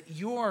is that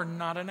you're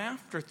not an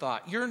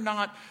afterthought. You're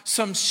not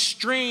some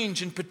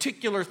strange and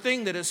particular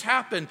thing that has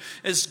happened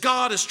as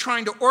God is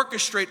trying to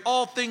orchestrate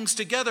all things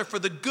together for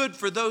the good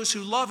for those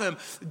who love him.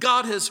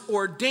 God has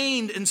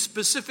ordained and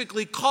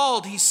specifically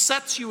called. He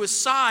sets you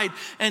aside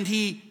and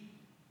he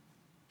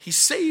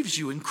saves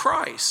you in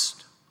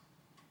Christ.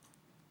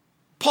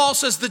 Paul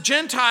says the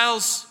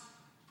Gentiles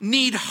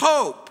need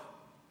hope.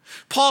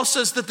 Paul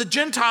says that the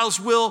Gentiles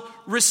will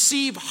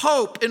receive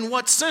hope. In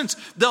what sense?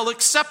 They'll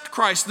accept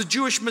Christ. The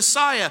Jewish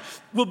Messiah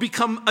will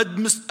become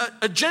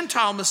a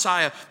Gentile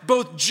Messiah.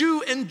 Both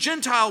Jew and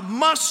Gentile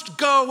must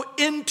go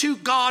into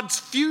God's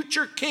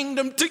future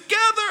kingdom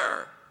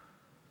together.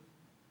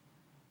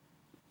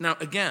 Now,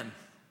 again,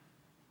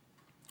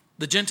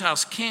 the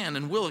Gentiles can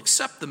and will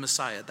accept the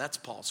Messiah. That's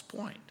Paul's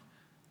point.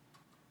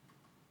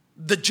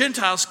 The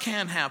Gentiles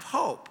can have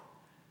hope.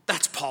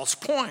 That's Paul's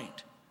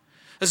point.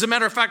 As a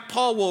matter of fact,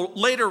 Paul will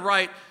later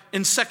write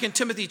in 2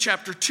 Timothy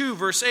chapter 2,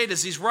 verse 8,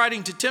 as he's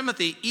writing to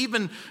Timothy,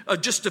 even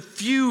just a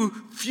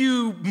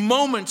few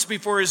moments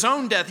before his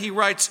own death, he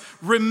writes,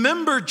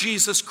 "Remember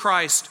Jesus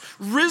Christ,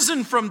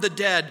 risen from the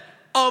dead,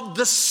 of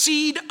the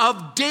seed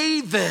of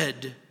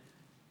David,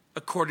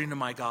 according to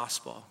my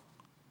gospel."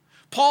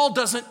 Paul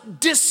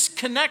doesn't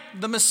disconnect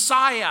the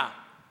Messiah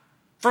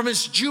from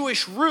his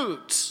Jewish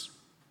roots,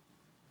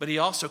 but he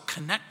also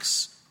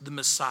connects the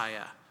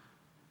Messiah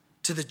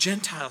to the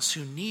Gentiles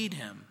who need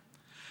him.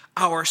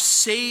 Our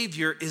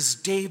Savior is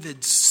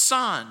David's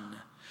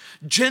son.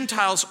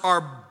 Gentiles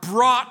are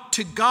brought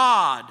to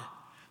God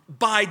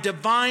by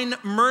divine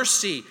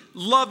mercy,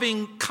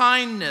 loving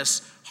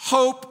kindness,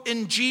 hope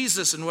in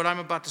Jesus. And what I'm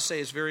about to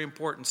say is very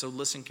important, so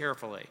listen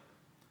carefully.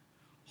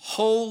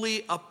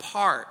 Wholly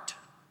apart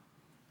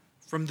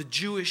from the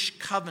Jewish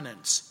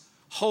covenants,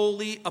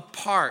 wholly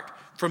apart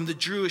from the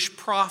Jewish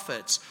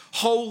prophets,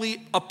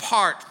 wholly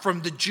apart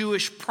from the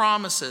Jewish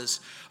promises,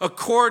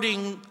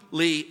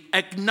 accordingly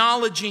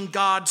acknowledging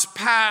God's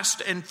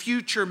past and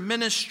future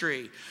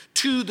ministry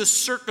to the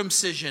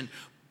circumcision.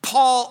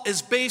 Paul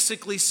is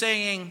basically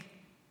saying,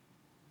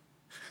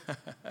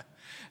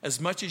 as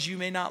much as you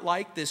may not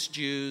like this,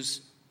 Jews,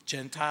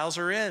 Gentiles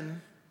are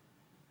in.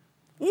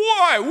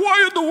 Why?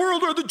 Why in the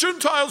world are the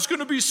Gentiles going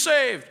to be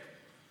saved?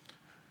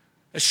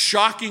 As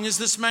shocking as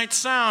this might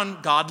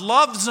sound, God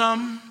loves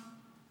them.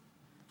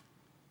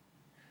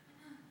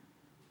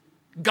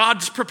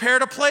 God's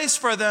prepared a place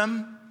for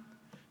them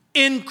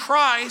in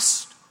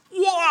Christ.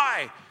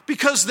 Why?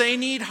 Because they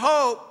need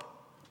hope.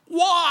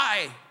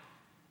 Why?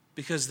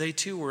 Because they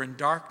too were in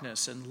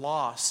darkness and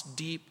lost,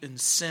 deep in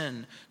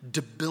sin,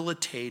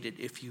 debilitated,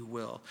 if you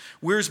will.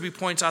 Wiersbe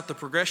points out the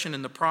progression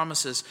in the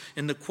promises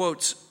in the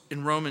quotes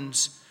in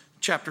Romans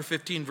chapter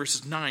 15,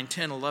 verses 9,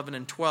 10, 11,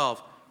 and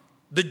 12.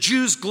 The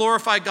Jews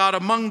glorify God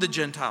among the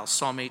Gentiles,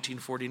 Psalm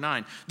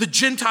 18:49. The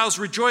Gentiles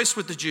rejoice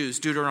with the Jews,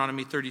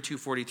 Deuteronomy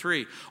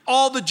 32:43.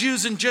 All the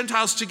Jews and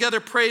Gentiles together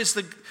praise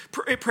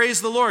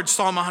the Lord,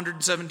 Psalm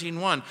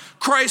 117:1.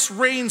 Christ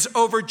reigns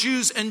over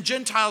Jews and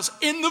Gentiles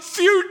in the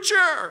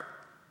future.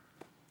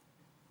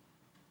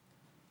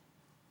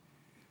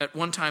 At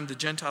one time, the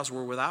Gentiles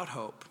were without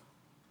hope.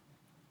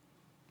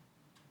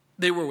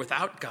 They were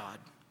without God.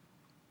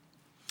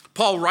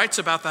 Paul writes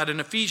about that in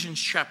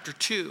Ephesians chapter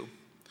 2.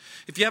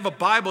 If you have a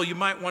Bible, you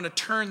might want to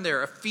turn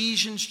there.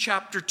 Ephesians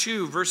chapter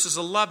 2, verses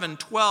 11,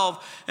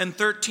 12, and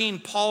 13.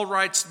 Paul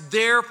writes,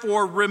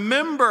 "Therefore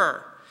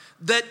remember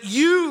that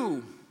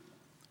you,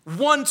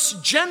 once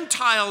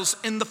Gentiles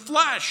in the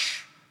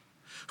flesh,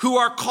 who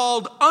are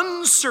called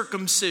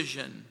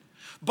uncircumcision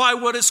by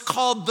what is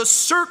called the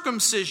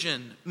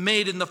circumcision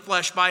made in the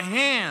flesh by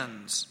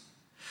hands,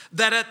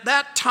 that at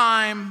that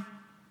time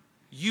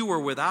you were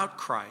without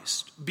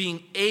Christ,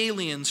 being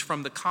aliens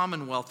from the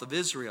commonwealth of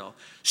Israel,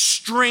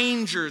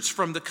 strangers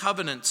from the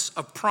covenants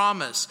of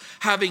promise,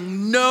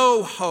 having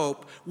no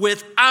hope,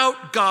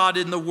 without God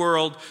in the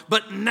world.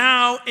 But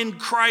now in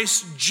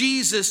Christ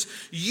Jesus,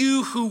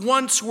 you who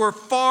once were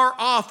far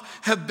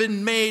off have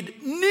been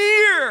made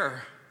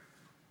near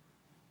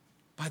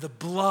by the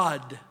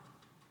blood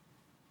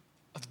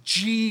of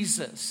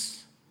Jesus.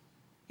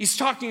 He's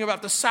talking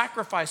about the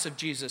sacrifice of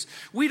Jesus.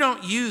 We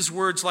don't use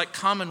words like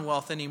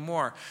commonwealth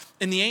anymore.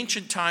 In the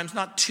ancient times,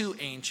 not too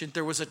ancient,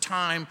 there was a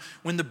time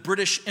when the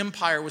British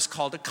Empire was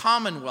called a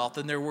commonwealth,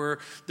 and there were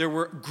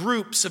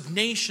groups of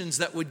nations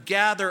that would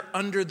gather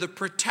under the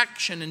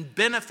protection and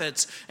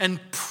benefits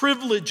and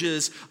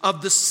privileges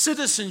of the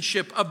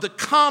citizenship of the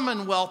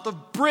Commonwealth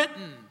of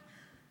Britain.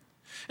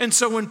 And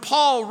so when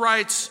Paul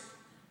writes,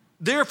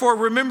 therefore,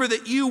 remember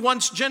that you,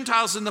 once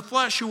Gentiles in the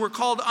flesh, who were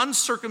called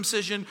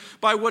uncircumcision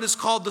by what is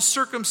called the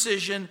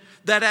circumcision,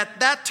 that at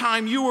that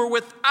time you were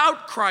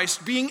without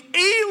Christ, being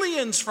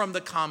aliens from the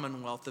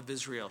commonwealth of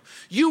Israel.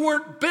 You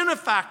weren't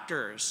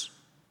benefactors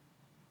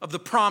of the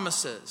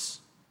promises,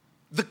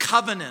 the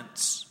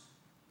covenants,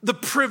 the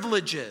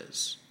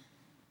privileges.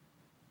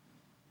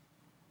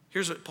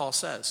 Here's what Paul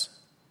says.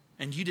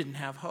 And you didn't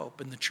have hope.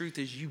 And the truth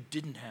is, you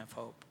didn't have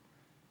hope.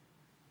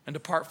 And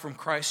apart from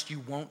Christ, you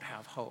won't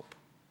have hope.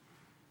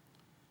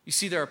 You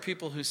see, there are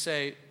people who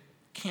say,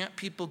 can't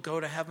people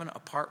go to heaven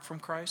apart from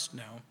Christ?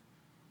 No.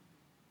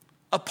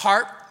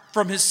 Apart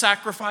from his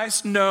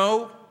sacrifice?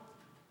 No.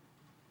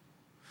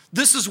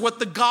 This is what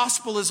the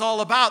gospel is all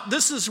about.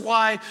 This is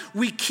why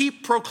we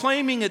keep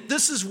proclaiming it.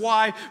 This is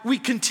why we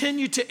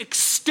continue to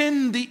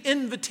extend the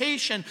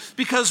invitation,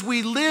 because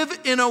we live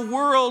in a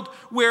world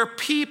where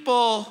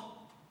people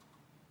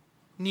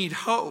need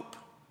hope.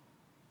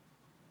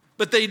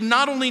 But they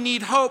not only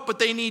need hope, but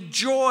they need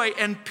joy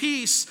and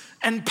peace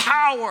and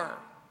power.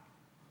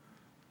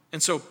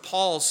 And so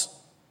Paul's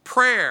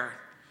prayer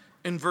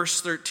in verse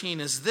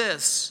 13 is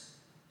this: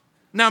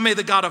 now may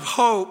the God of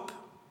hope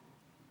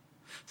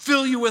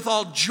fill you with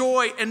all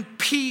joy and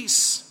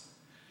peace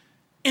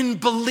in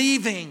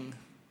believing.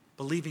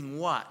 Believing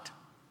what?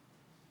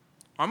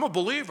 I'm a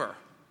believer.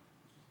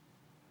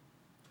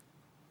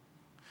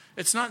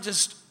 It's not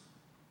just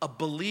a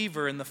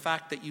believer in the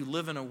fact that you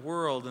live in a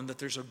world and that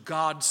there's a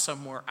God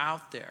somewhere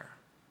out there.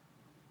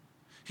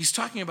 He's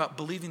talking about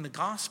believing the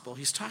gospel.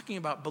 He's talking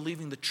about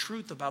believing the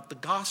truth about the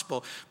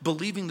gospel,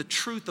 believing the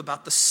truth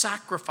about the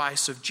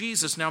sacrifice of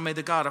Jesus. Now may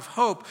the God of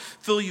hope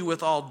fill you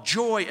with all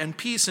joy and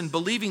peace in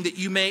believing, that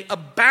you may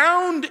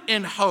abound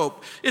in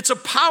hope. It's a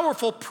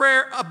powerful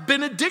prayer, a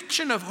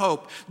benediction of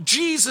hope.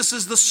 Jesus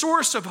is the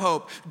source of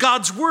hope.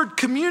 God's word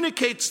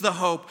communicates the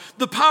hope.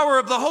 The power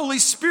of the Holy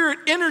Spirit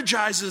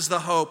energizes the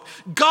hope.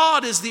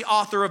 God is the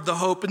author of the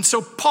hope. And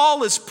so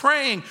Paul is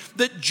praying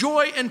that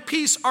joy and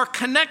peace are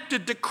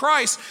connected to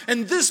Christ.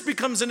 And this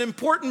becomes an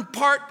important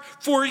part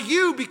for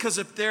you, because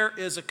if there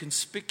is a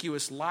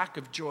conspicuous lack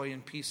of joy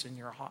and peace in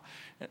your heart,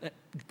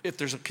 if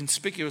there's a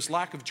conspicuous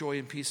lack of joy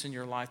and peace in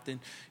your life,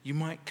 then you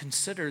might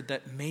consider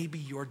that maybe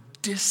you're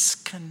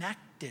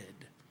disconnected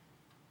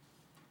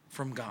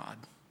from God,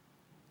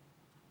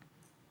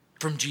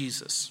 from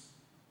Jesus.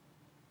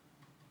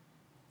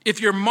 If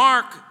your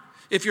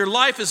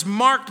life is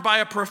marked by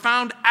a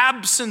profound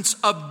absence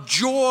of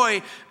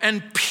joy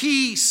and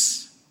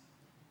peace,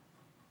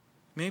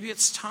 maybe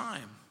it's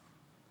time.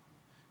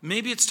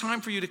 Maybe it's time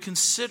for you to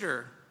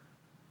consider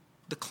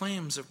the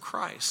claims of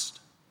Christ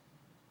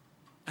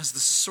as the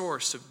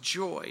source of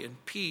joy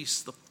and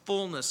peace, the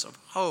fullness of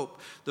hope,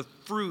 the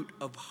fruit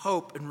of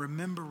hope. And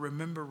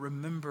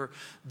remember,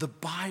 the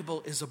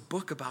Bible is a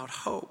book about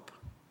hope.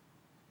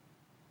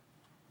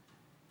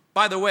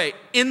 By the way,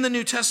 in the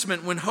New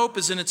Testament, when hope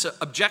is in its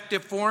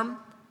objective form,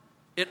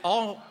 it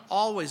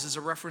always is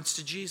a reference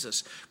to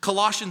Jesus.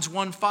 Colossians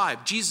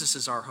 1:5, Jesus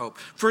is our hope.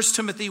 1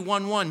 Timothy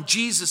 1:1,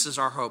 Jesus is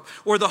our hope.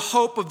 Or the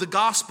hope of the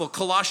gospel,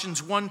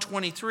 Colossians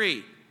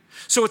 1:23.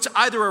 So it's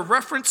either a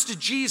reference to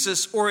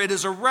Jesus, or it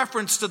is a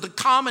reference to the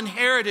common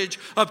heritage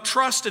of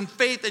trust and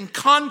faith and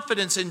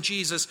confidence in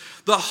Jesus.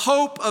 The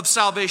hope of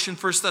salvation,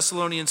 1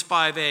 Thessalonians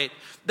 5:8.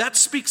 That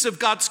speaks of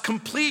God's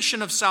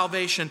completion of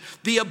salvation.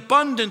 The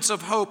abundance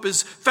of hope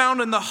is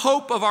found in the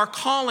hope of our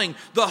calling.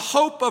 The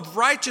hope of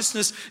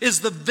righteousness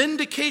is the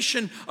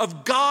vindication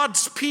of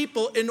God's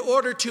people in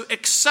order to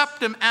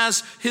accept him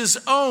as his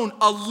own.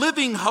 A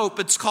living hope,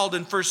 it's called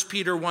in 1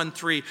 Peter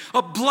 1:3.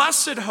 A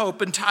blessed hope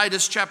in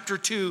Titus chapter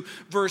 2,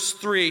 verse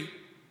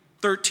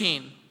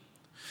 13.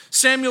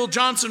 Samuel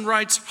Johnson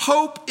writes,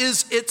 hope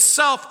is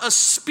itself a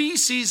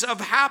species of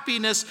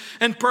happiness,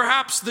 and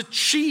perhaps the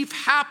chief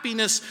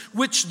happiness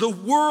which the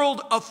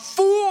world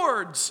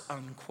affords,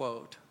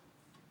 unquote.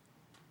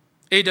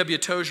 A.W.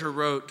 Tozer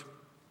wrote,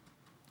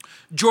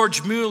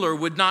 George Mueller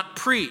would not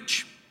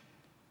preach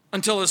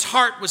until his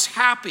heart was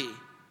happy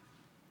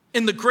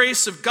in the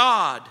grace of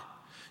God.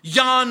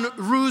 Jan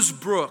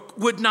Roosbroek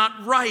would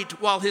not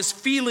write while his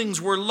feelings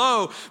were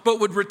low, but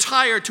would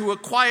retire to a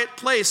quiet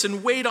place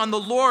and wait on the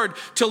Lord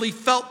till he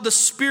felt the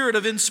spirit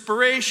of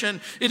inspiration.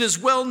 It is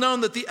well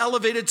known that the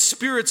elevated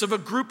spirits of a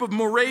group of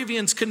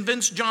Moravians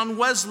convinced John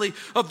Wesley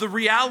of the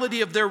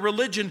reality of their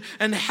religion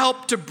and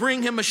helped to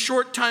bring him a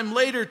short time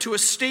later to a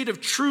state of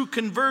true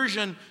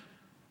conversion.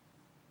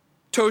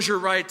 Tozer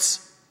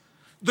writes,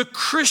 "The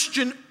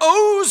Christian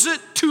owes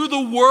it to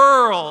the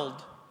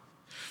world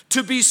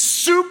to be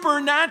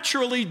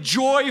supernaturally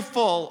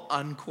joyful,"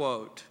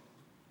 unquote.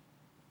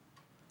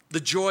 The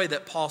joy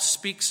that Paul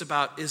speaks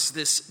about is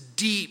this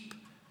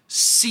deep-seated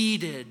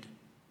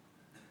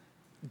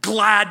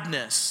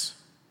gladness,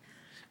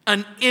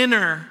 an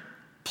inner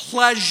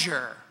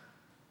pleasure,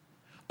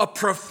 a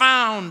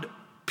profound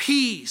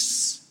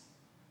peace.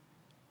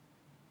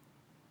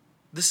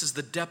 This is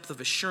the depth of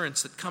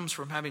assurance that comes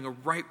from having a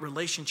right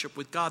relationship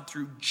with God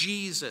through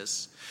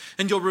Jesus.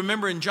 And you'll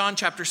remember in John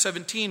chapter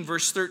 17,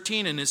 verse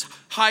 13, in his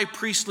high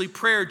priestly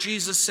prayer,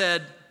 Jesus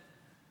said,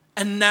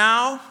 "And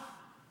now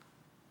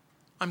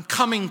I'm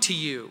coming to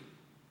you.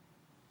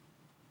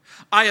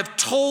 I have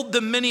told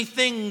them many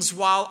things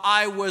while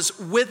I was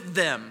with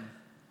them,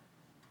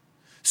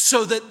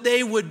 so that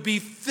they would be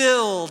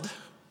filled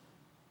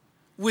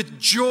with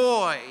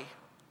joy."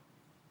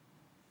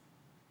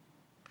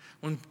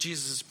 When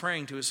Jesus is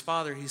praying to his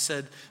Father, he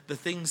said the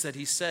things that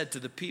he said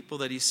to the people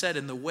that he said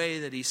and the way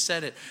that he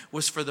said it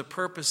was for the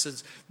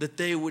purposes that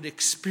they would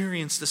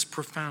experience this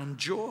profound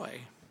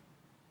joy.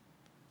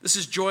 This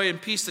is joy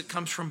and peace that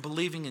comes from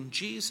believing in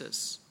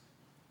Jesus,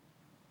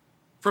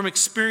 from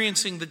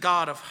experiencing the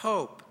God of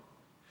hope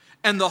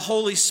and the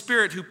Holy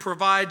Spirit who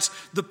provides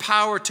the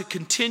power to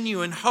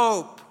continue in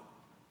hope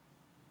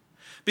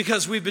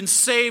because we've been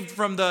saved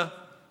from the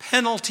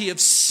penalty of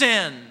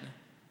sin.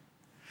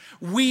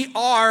 We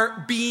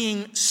are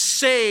being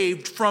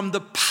saved from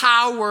the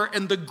power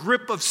and the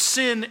grip of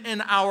sin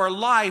in our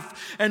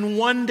life. And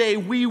one day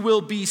we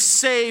will be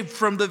saved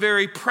from the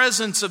very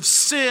presence of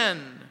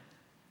sin.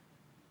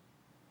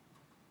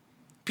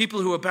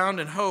 People who abound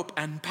in hope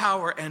and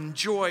power and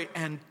joy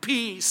and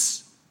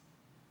peace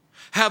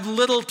have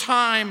little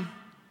time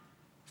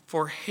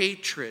for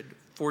hatred,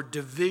 for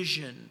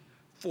division,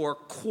 for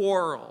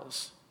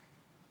quarrels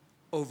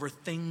over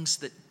things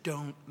that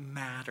don't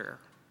matter.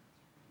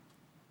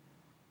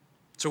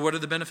 So what are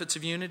the benefits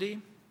of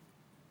unity?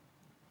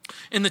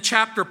 In the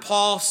chapter,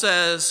 Paul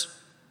says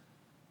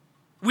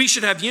we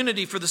should have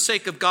unity for the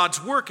sake of God's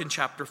work in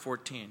chapter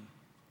 14.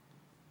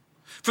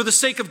 For the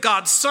sake of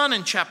God's Son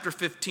in chapter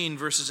 15,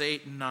 verses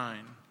 8 and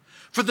 9.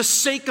 For the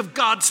sake of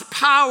God's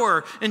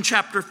power in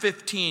chapter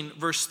 15,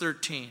 verse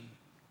 13.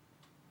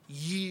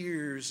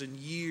 Years and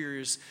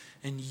years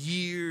and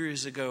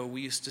years ago,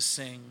 we used to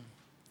sing,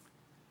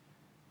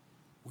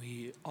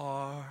 "We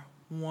are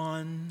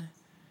one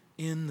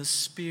in the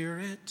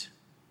Spirit,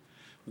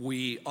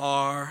 we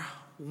are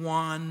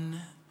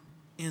one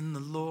in the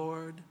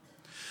Lord.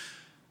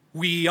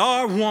 We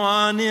are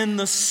one in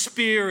the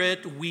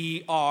Spirit,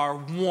 we are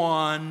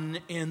one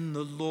in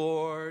the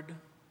Lord.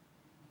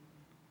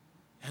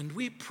 And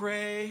we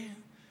pray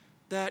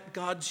that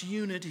God's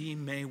unity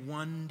may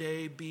one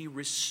day be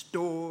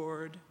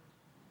restored,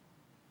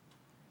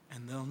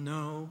 and they'll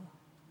know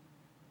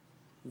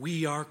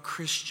we are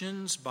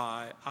Christians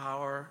by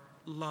our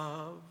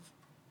love."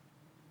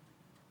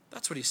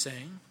 That's what he's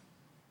saying.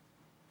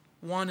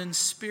 One in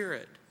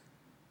spirit,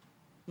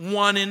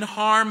 one in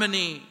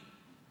harmony,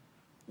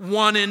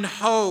 one in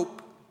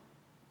hope.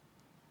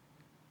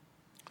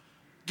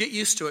 Get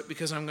used to it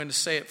because I'm going to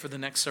say it for the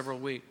next several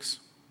weeks.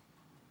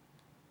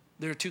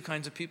 There are two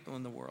kinds of people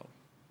in the world.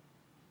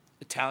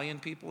 Italian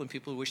people and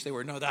people who wish they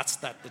were. No,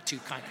 that's not the two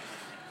kinds.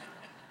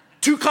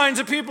 Two kinds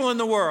of people in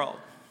the world.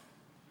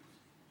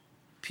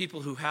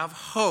 People who have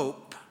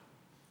hope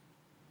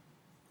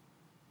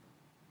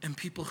and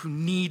people who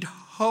need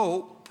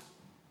hope.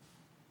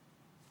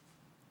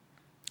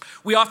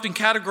 We often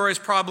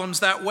categorize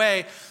problems that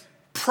way.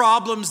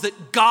 Problems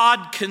that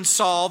God can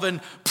solve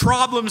and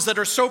problems that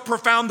are so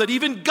profound that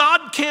even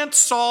God can't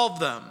solve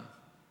them.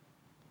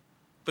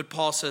 But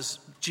Paul says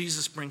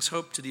Jesus brings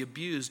hope to the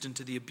abused and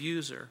to the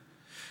abuser.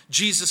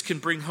 Jesus can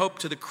bring hope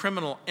to the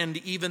criminal and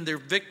even their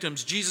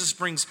victims. Jesus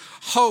brings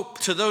hope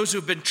to those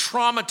who've been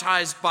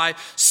traumatized by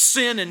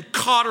sin and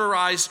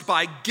cauterized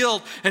by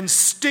guilt and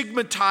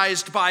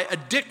stigmatized by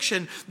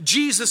addiction.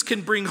 Jesus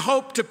can bring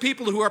hope to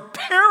people who are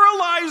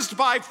paralyzed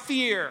by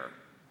fear.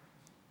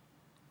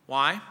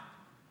 Why?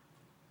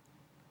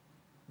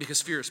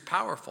 Because fear is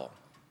powerful.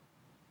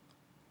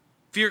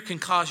 Fear can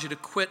cause you to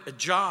quit a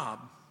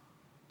job.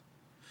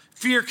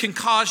 Fear can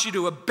cause you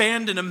to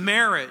abandon a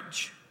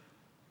marriage.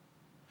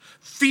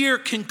 Fear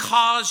can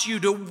cause you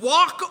to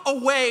walk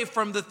away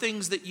from the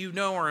things that you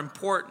know are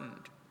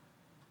important.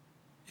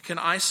 It can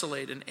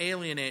isolate and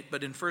alienate,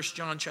 but in 1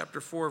 John chapter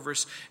 4,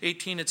 verse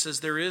 18, it says,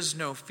 "There is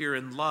no fear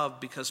in love,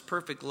 because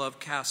perfect love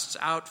casts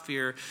out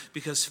fear,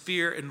 because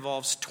fear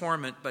involves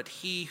torment, but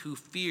he who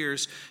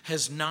fears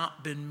has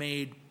not been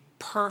made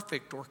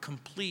perfect or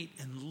complete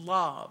in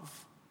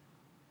love."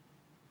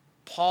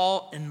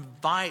 Paul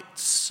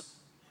invites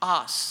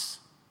us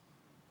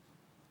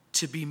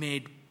to be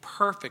made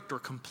perfect or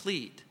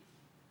complete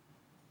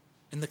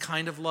in the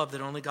kind of love that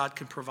only God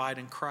can provide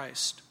in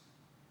Christ.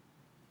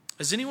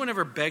 Has anyone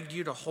ever begged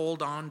you to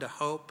hold on to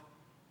hope?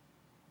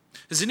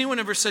 Has anyone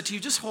ever said to you,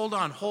 just hold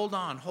on, hold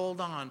on,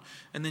 hold on,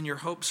 and then your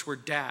hopes were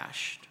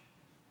dashed?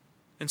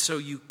 And so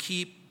you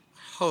keep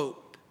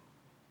hope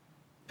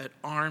at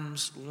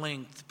arm's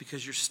length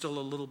because you're still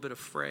a little bit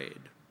afraid.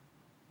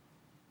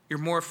 You're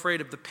more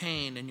afraid of the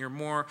pain, and you're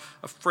more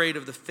afraid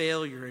of the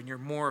failure, and you're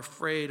more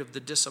afraid of the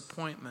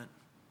disappointment.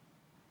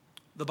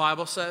 The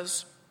Bible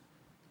says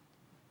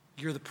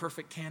you're the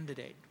perfect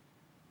candidate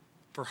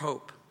for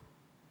hope.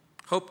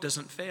 Hope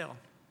doesn't fail.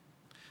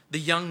 The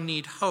young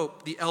need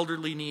hope. The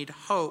elderly need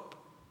hope.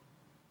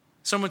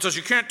 Someone says,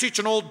 you can't teach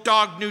an old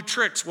dog new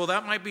tricks. Well,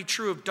 that might be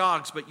true of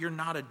dogs, but you're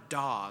not a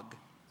dog.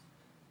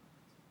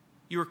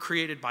 You were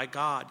created by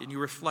God, and you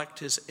reflect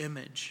his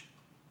image.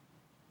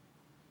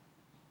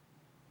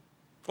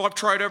 Well, I've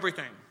tried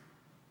everything.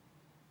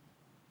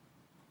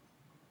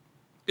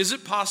 Is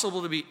it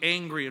possible to be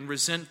angry and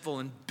resentful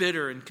and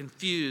bitter and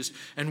confused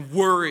and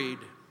worried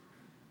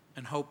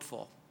and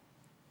hopeful?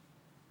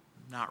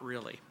 Not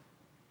really.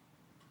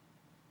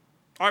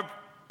 I've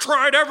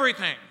tried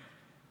everything.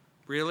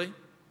 Really?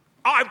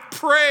 I've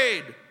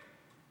prayed.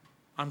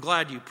 I'm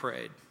glad you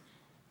prayed.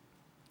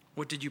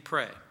 What did you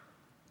pray?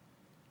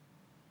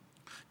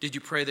 Did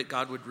you pray that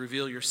God would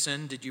reveal your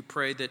sin? Did you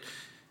pray that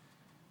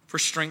for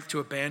strength to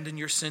abandon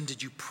your sin?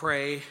 Did you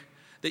pray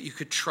that you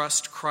could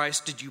trust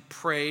Christ? Did you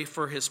pray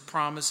for his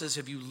promises?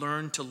 Have you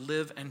learned to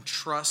live and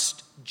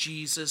trust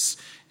Jesus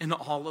in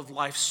all of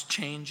life's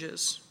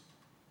changes?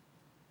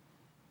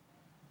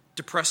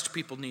 Depressed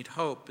people need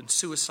hope, and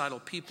suicidal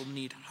people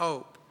need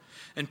hope.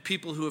 And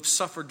people who have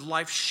suffered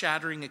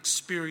life-shattering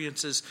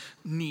experiences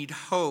need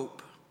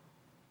hope.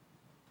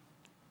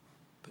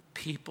 But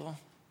people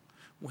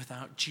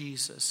without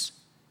Jesus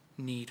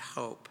need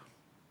hope.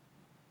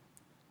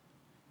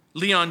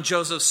 Leon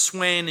Joseph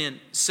Swain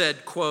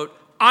said, quote,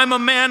 I'm a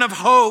man of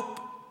hope,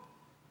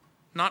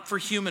 not for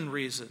human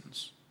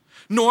reasons,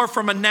 nor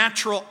from a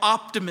natural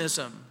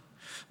optimism,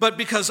 but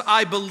because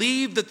I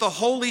believe that the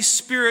Holy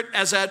Spirit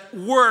is at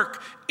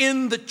work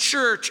in the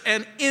church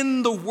and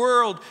in the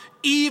world,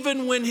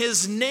 even when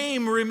his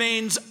name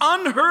remains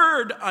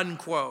unheard,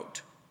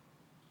 unquote.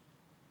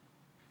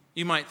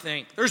 You might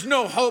think, there's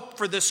no hope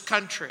for this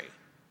country.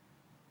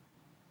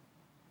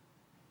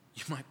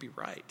 You might be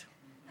right.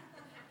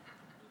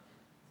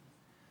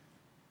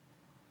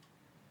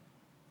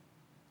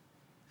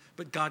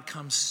 But God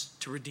comes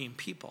to redeem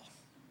people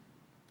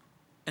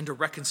and to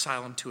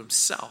reconcile them to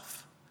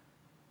himself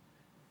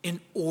in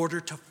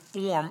order to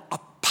form a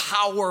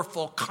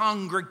powerful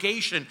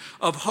congregation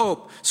of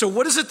hope. So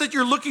what is it that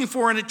you're looking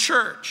for in a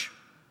church?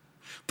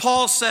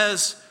 Paul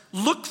says,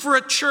 look for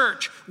a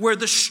church where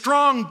the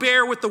strong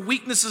bear with the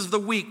weaknesses of the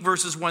weak,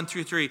 verses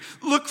 1-3.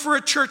 Look for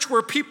a church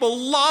where people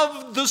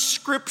love the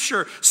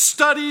Scripture,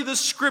 study the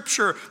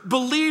Scripture,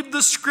 believe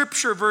the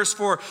Scripture, verse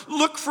 4.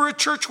 Look for a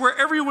church where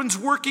everyone's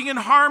working in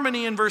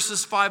harmony in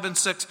verses 5 and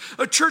 6.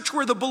 A church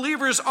where the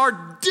believers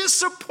are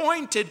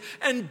disappointed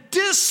and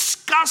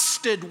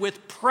disgusted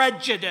with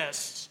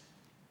prejudice.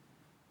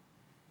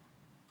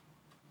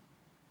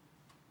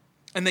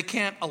 And they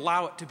can't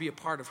allow it to be a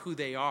part of who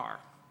they are.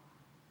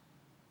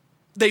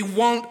 They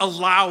won't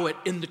allow it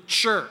in the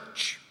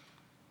church.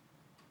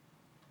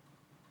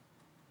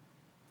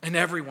 And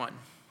everyone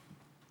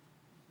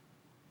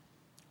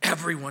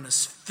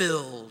is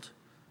filled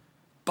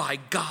by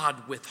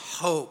God with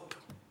hope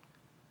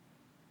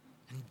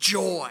and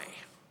joy,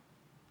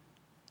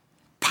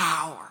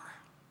 power,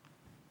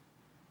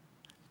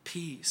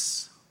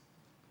 peace.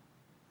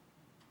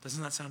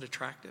 Doesn't that sound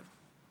attractive?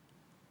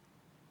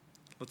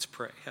 Let's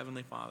pray.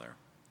 Heavenly Father,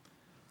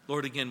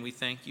 Lord, again, we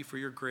thank you for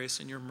your grace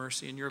and your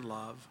mercy and your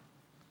love.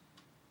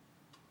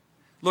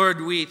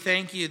 Lord, we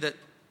thank you that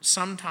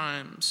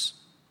sometimes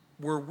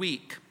we're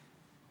weak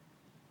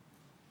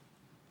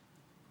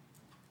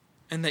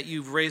and that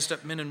you've raised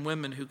up men and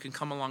women who can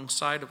come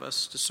alongside of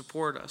us to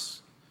support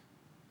us.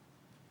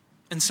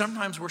 And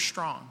sometimes we're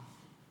strong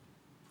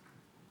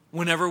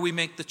whenever we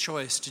make the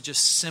choice to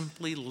just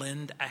simply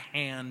lend a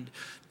hand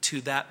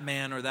to that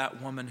man or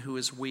that woman who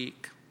is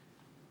weak.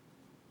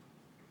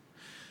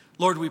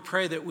 Lord, we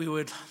pray that we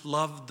would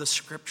love the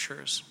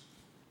Scriptures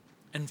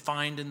and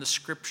find in the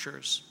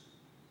Scriptures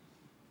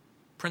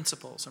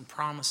principles and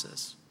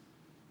promises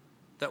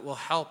that will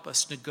help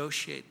us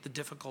negotiate the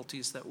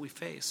difficulties that we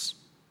face.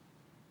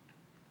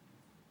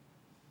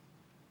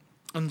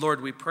 And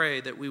Lord, we pray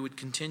that we would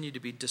continue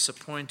to be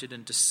disappointed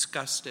and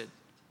disgusted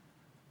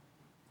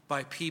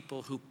by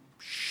people who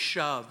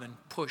shove and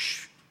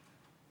push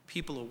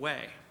people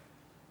away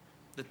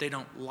that they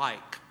don't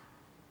like.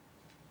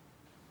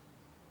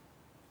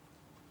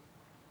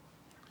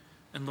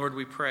 And Lord,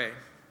 we pray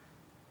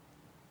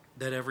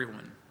that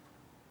everyone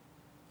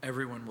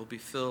will be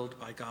filled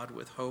by God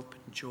with hope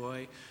and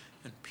joy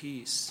and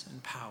peace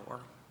and power.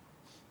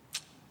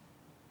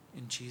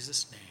 In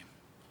Jesus' name,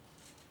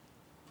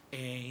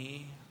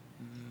 amen.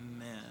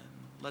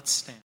 Let's stand.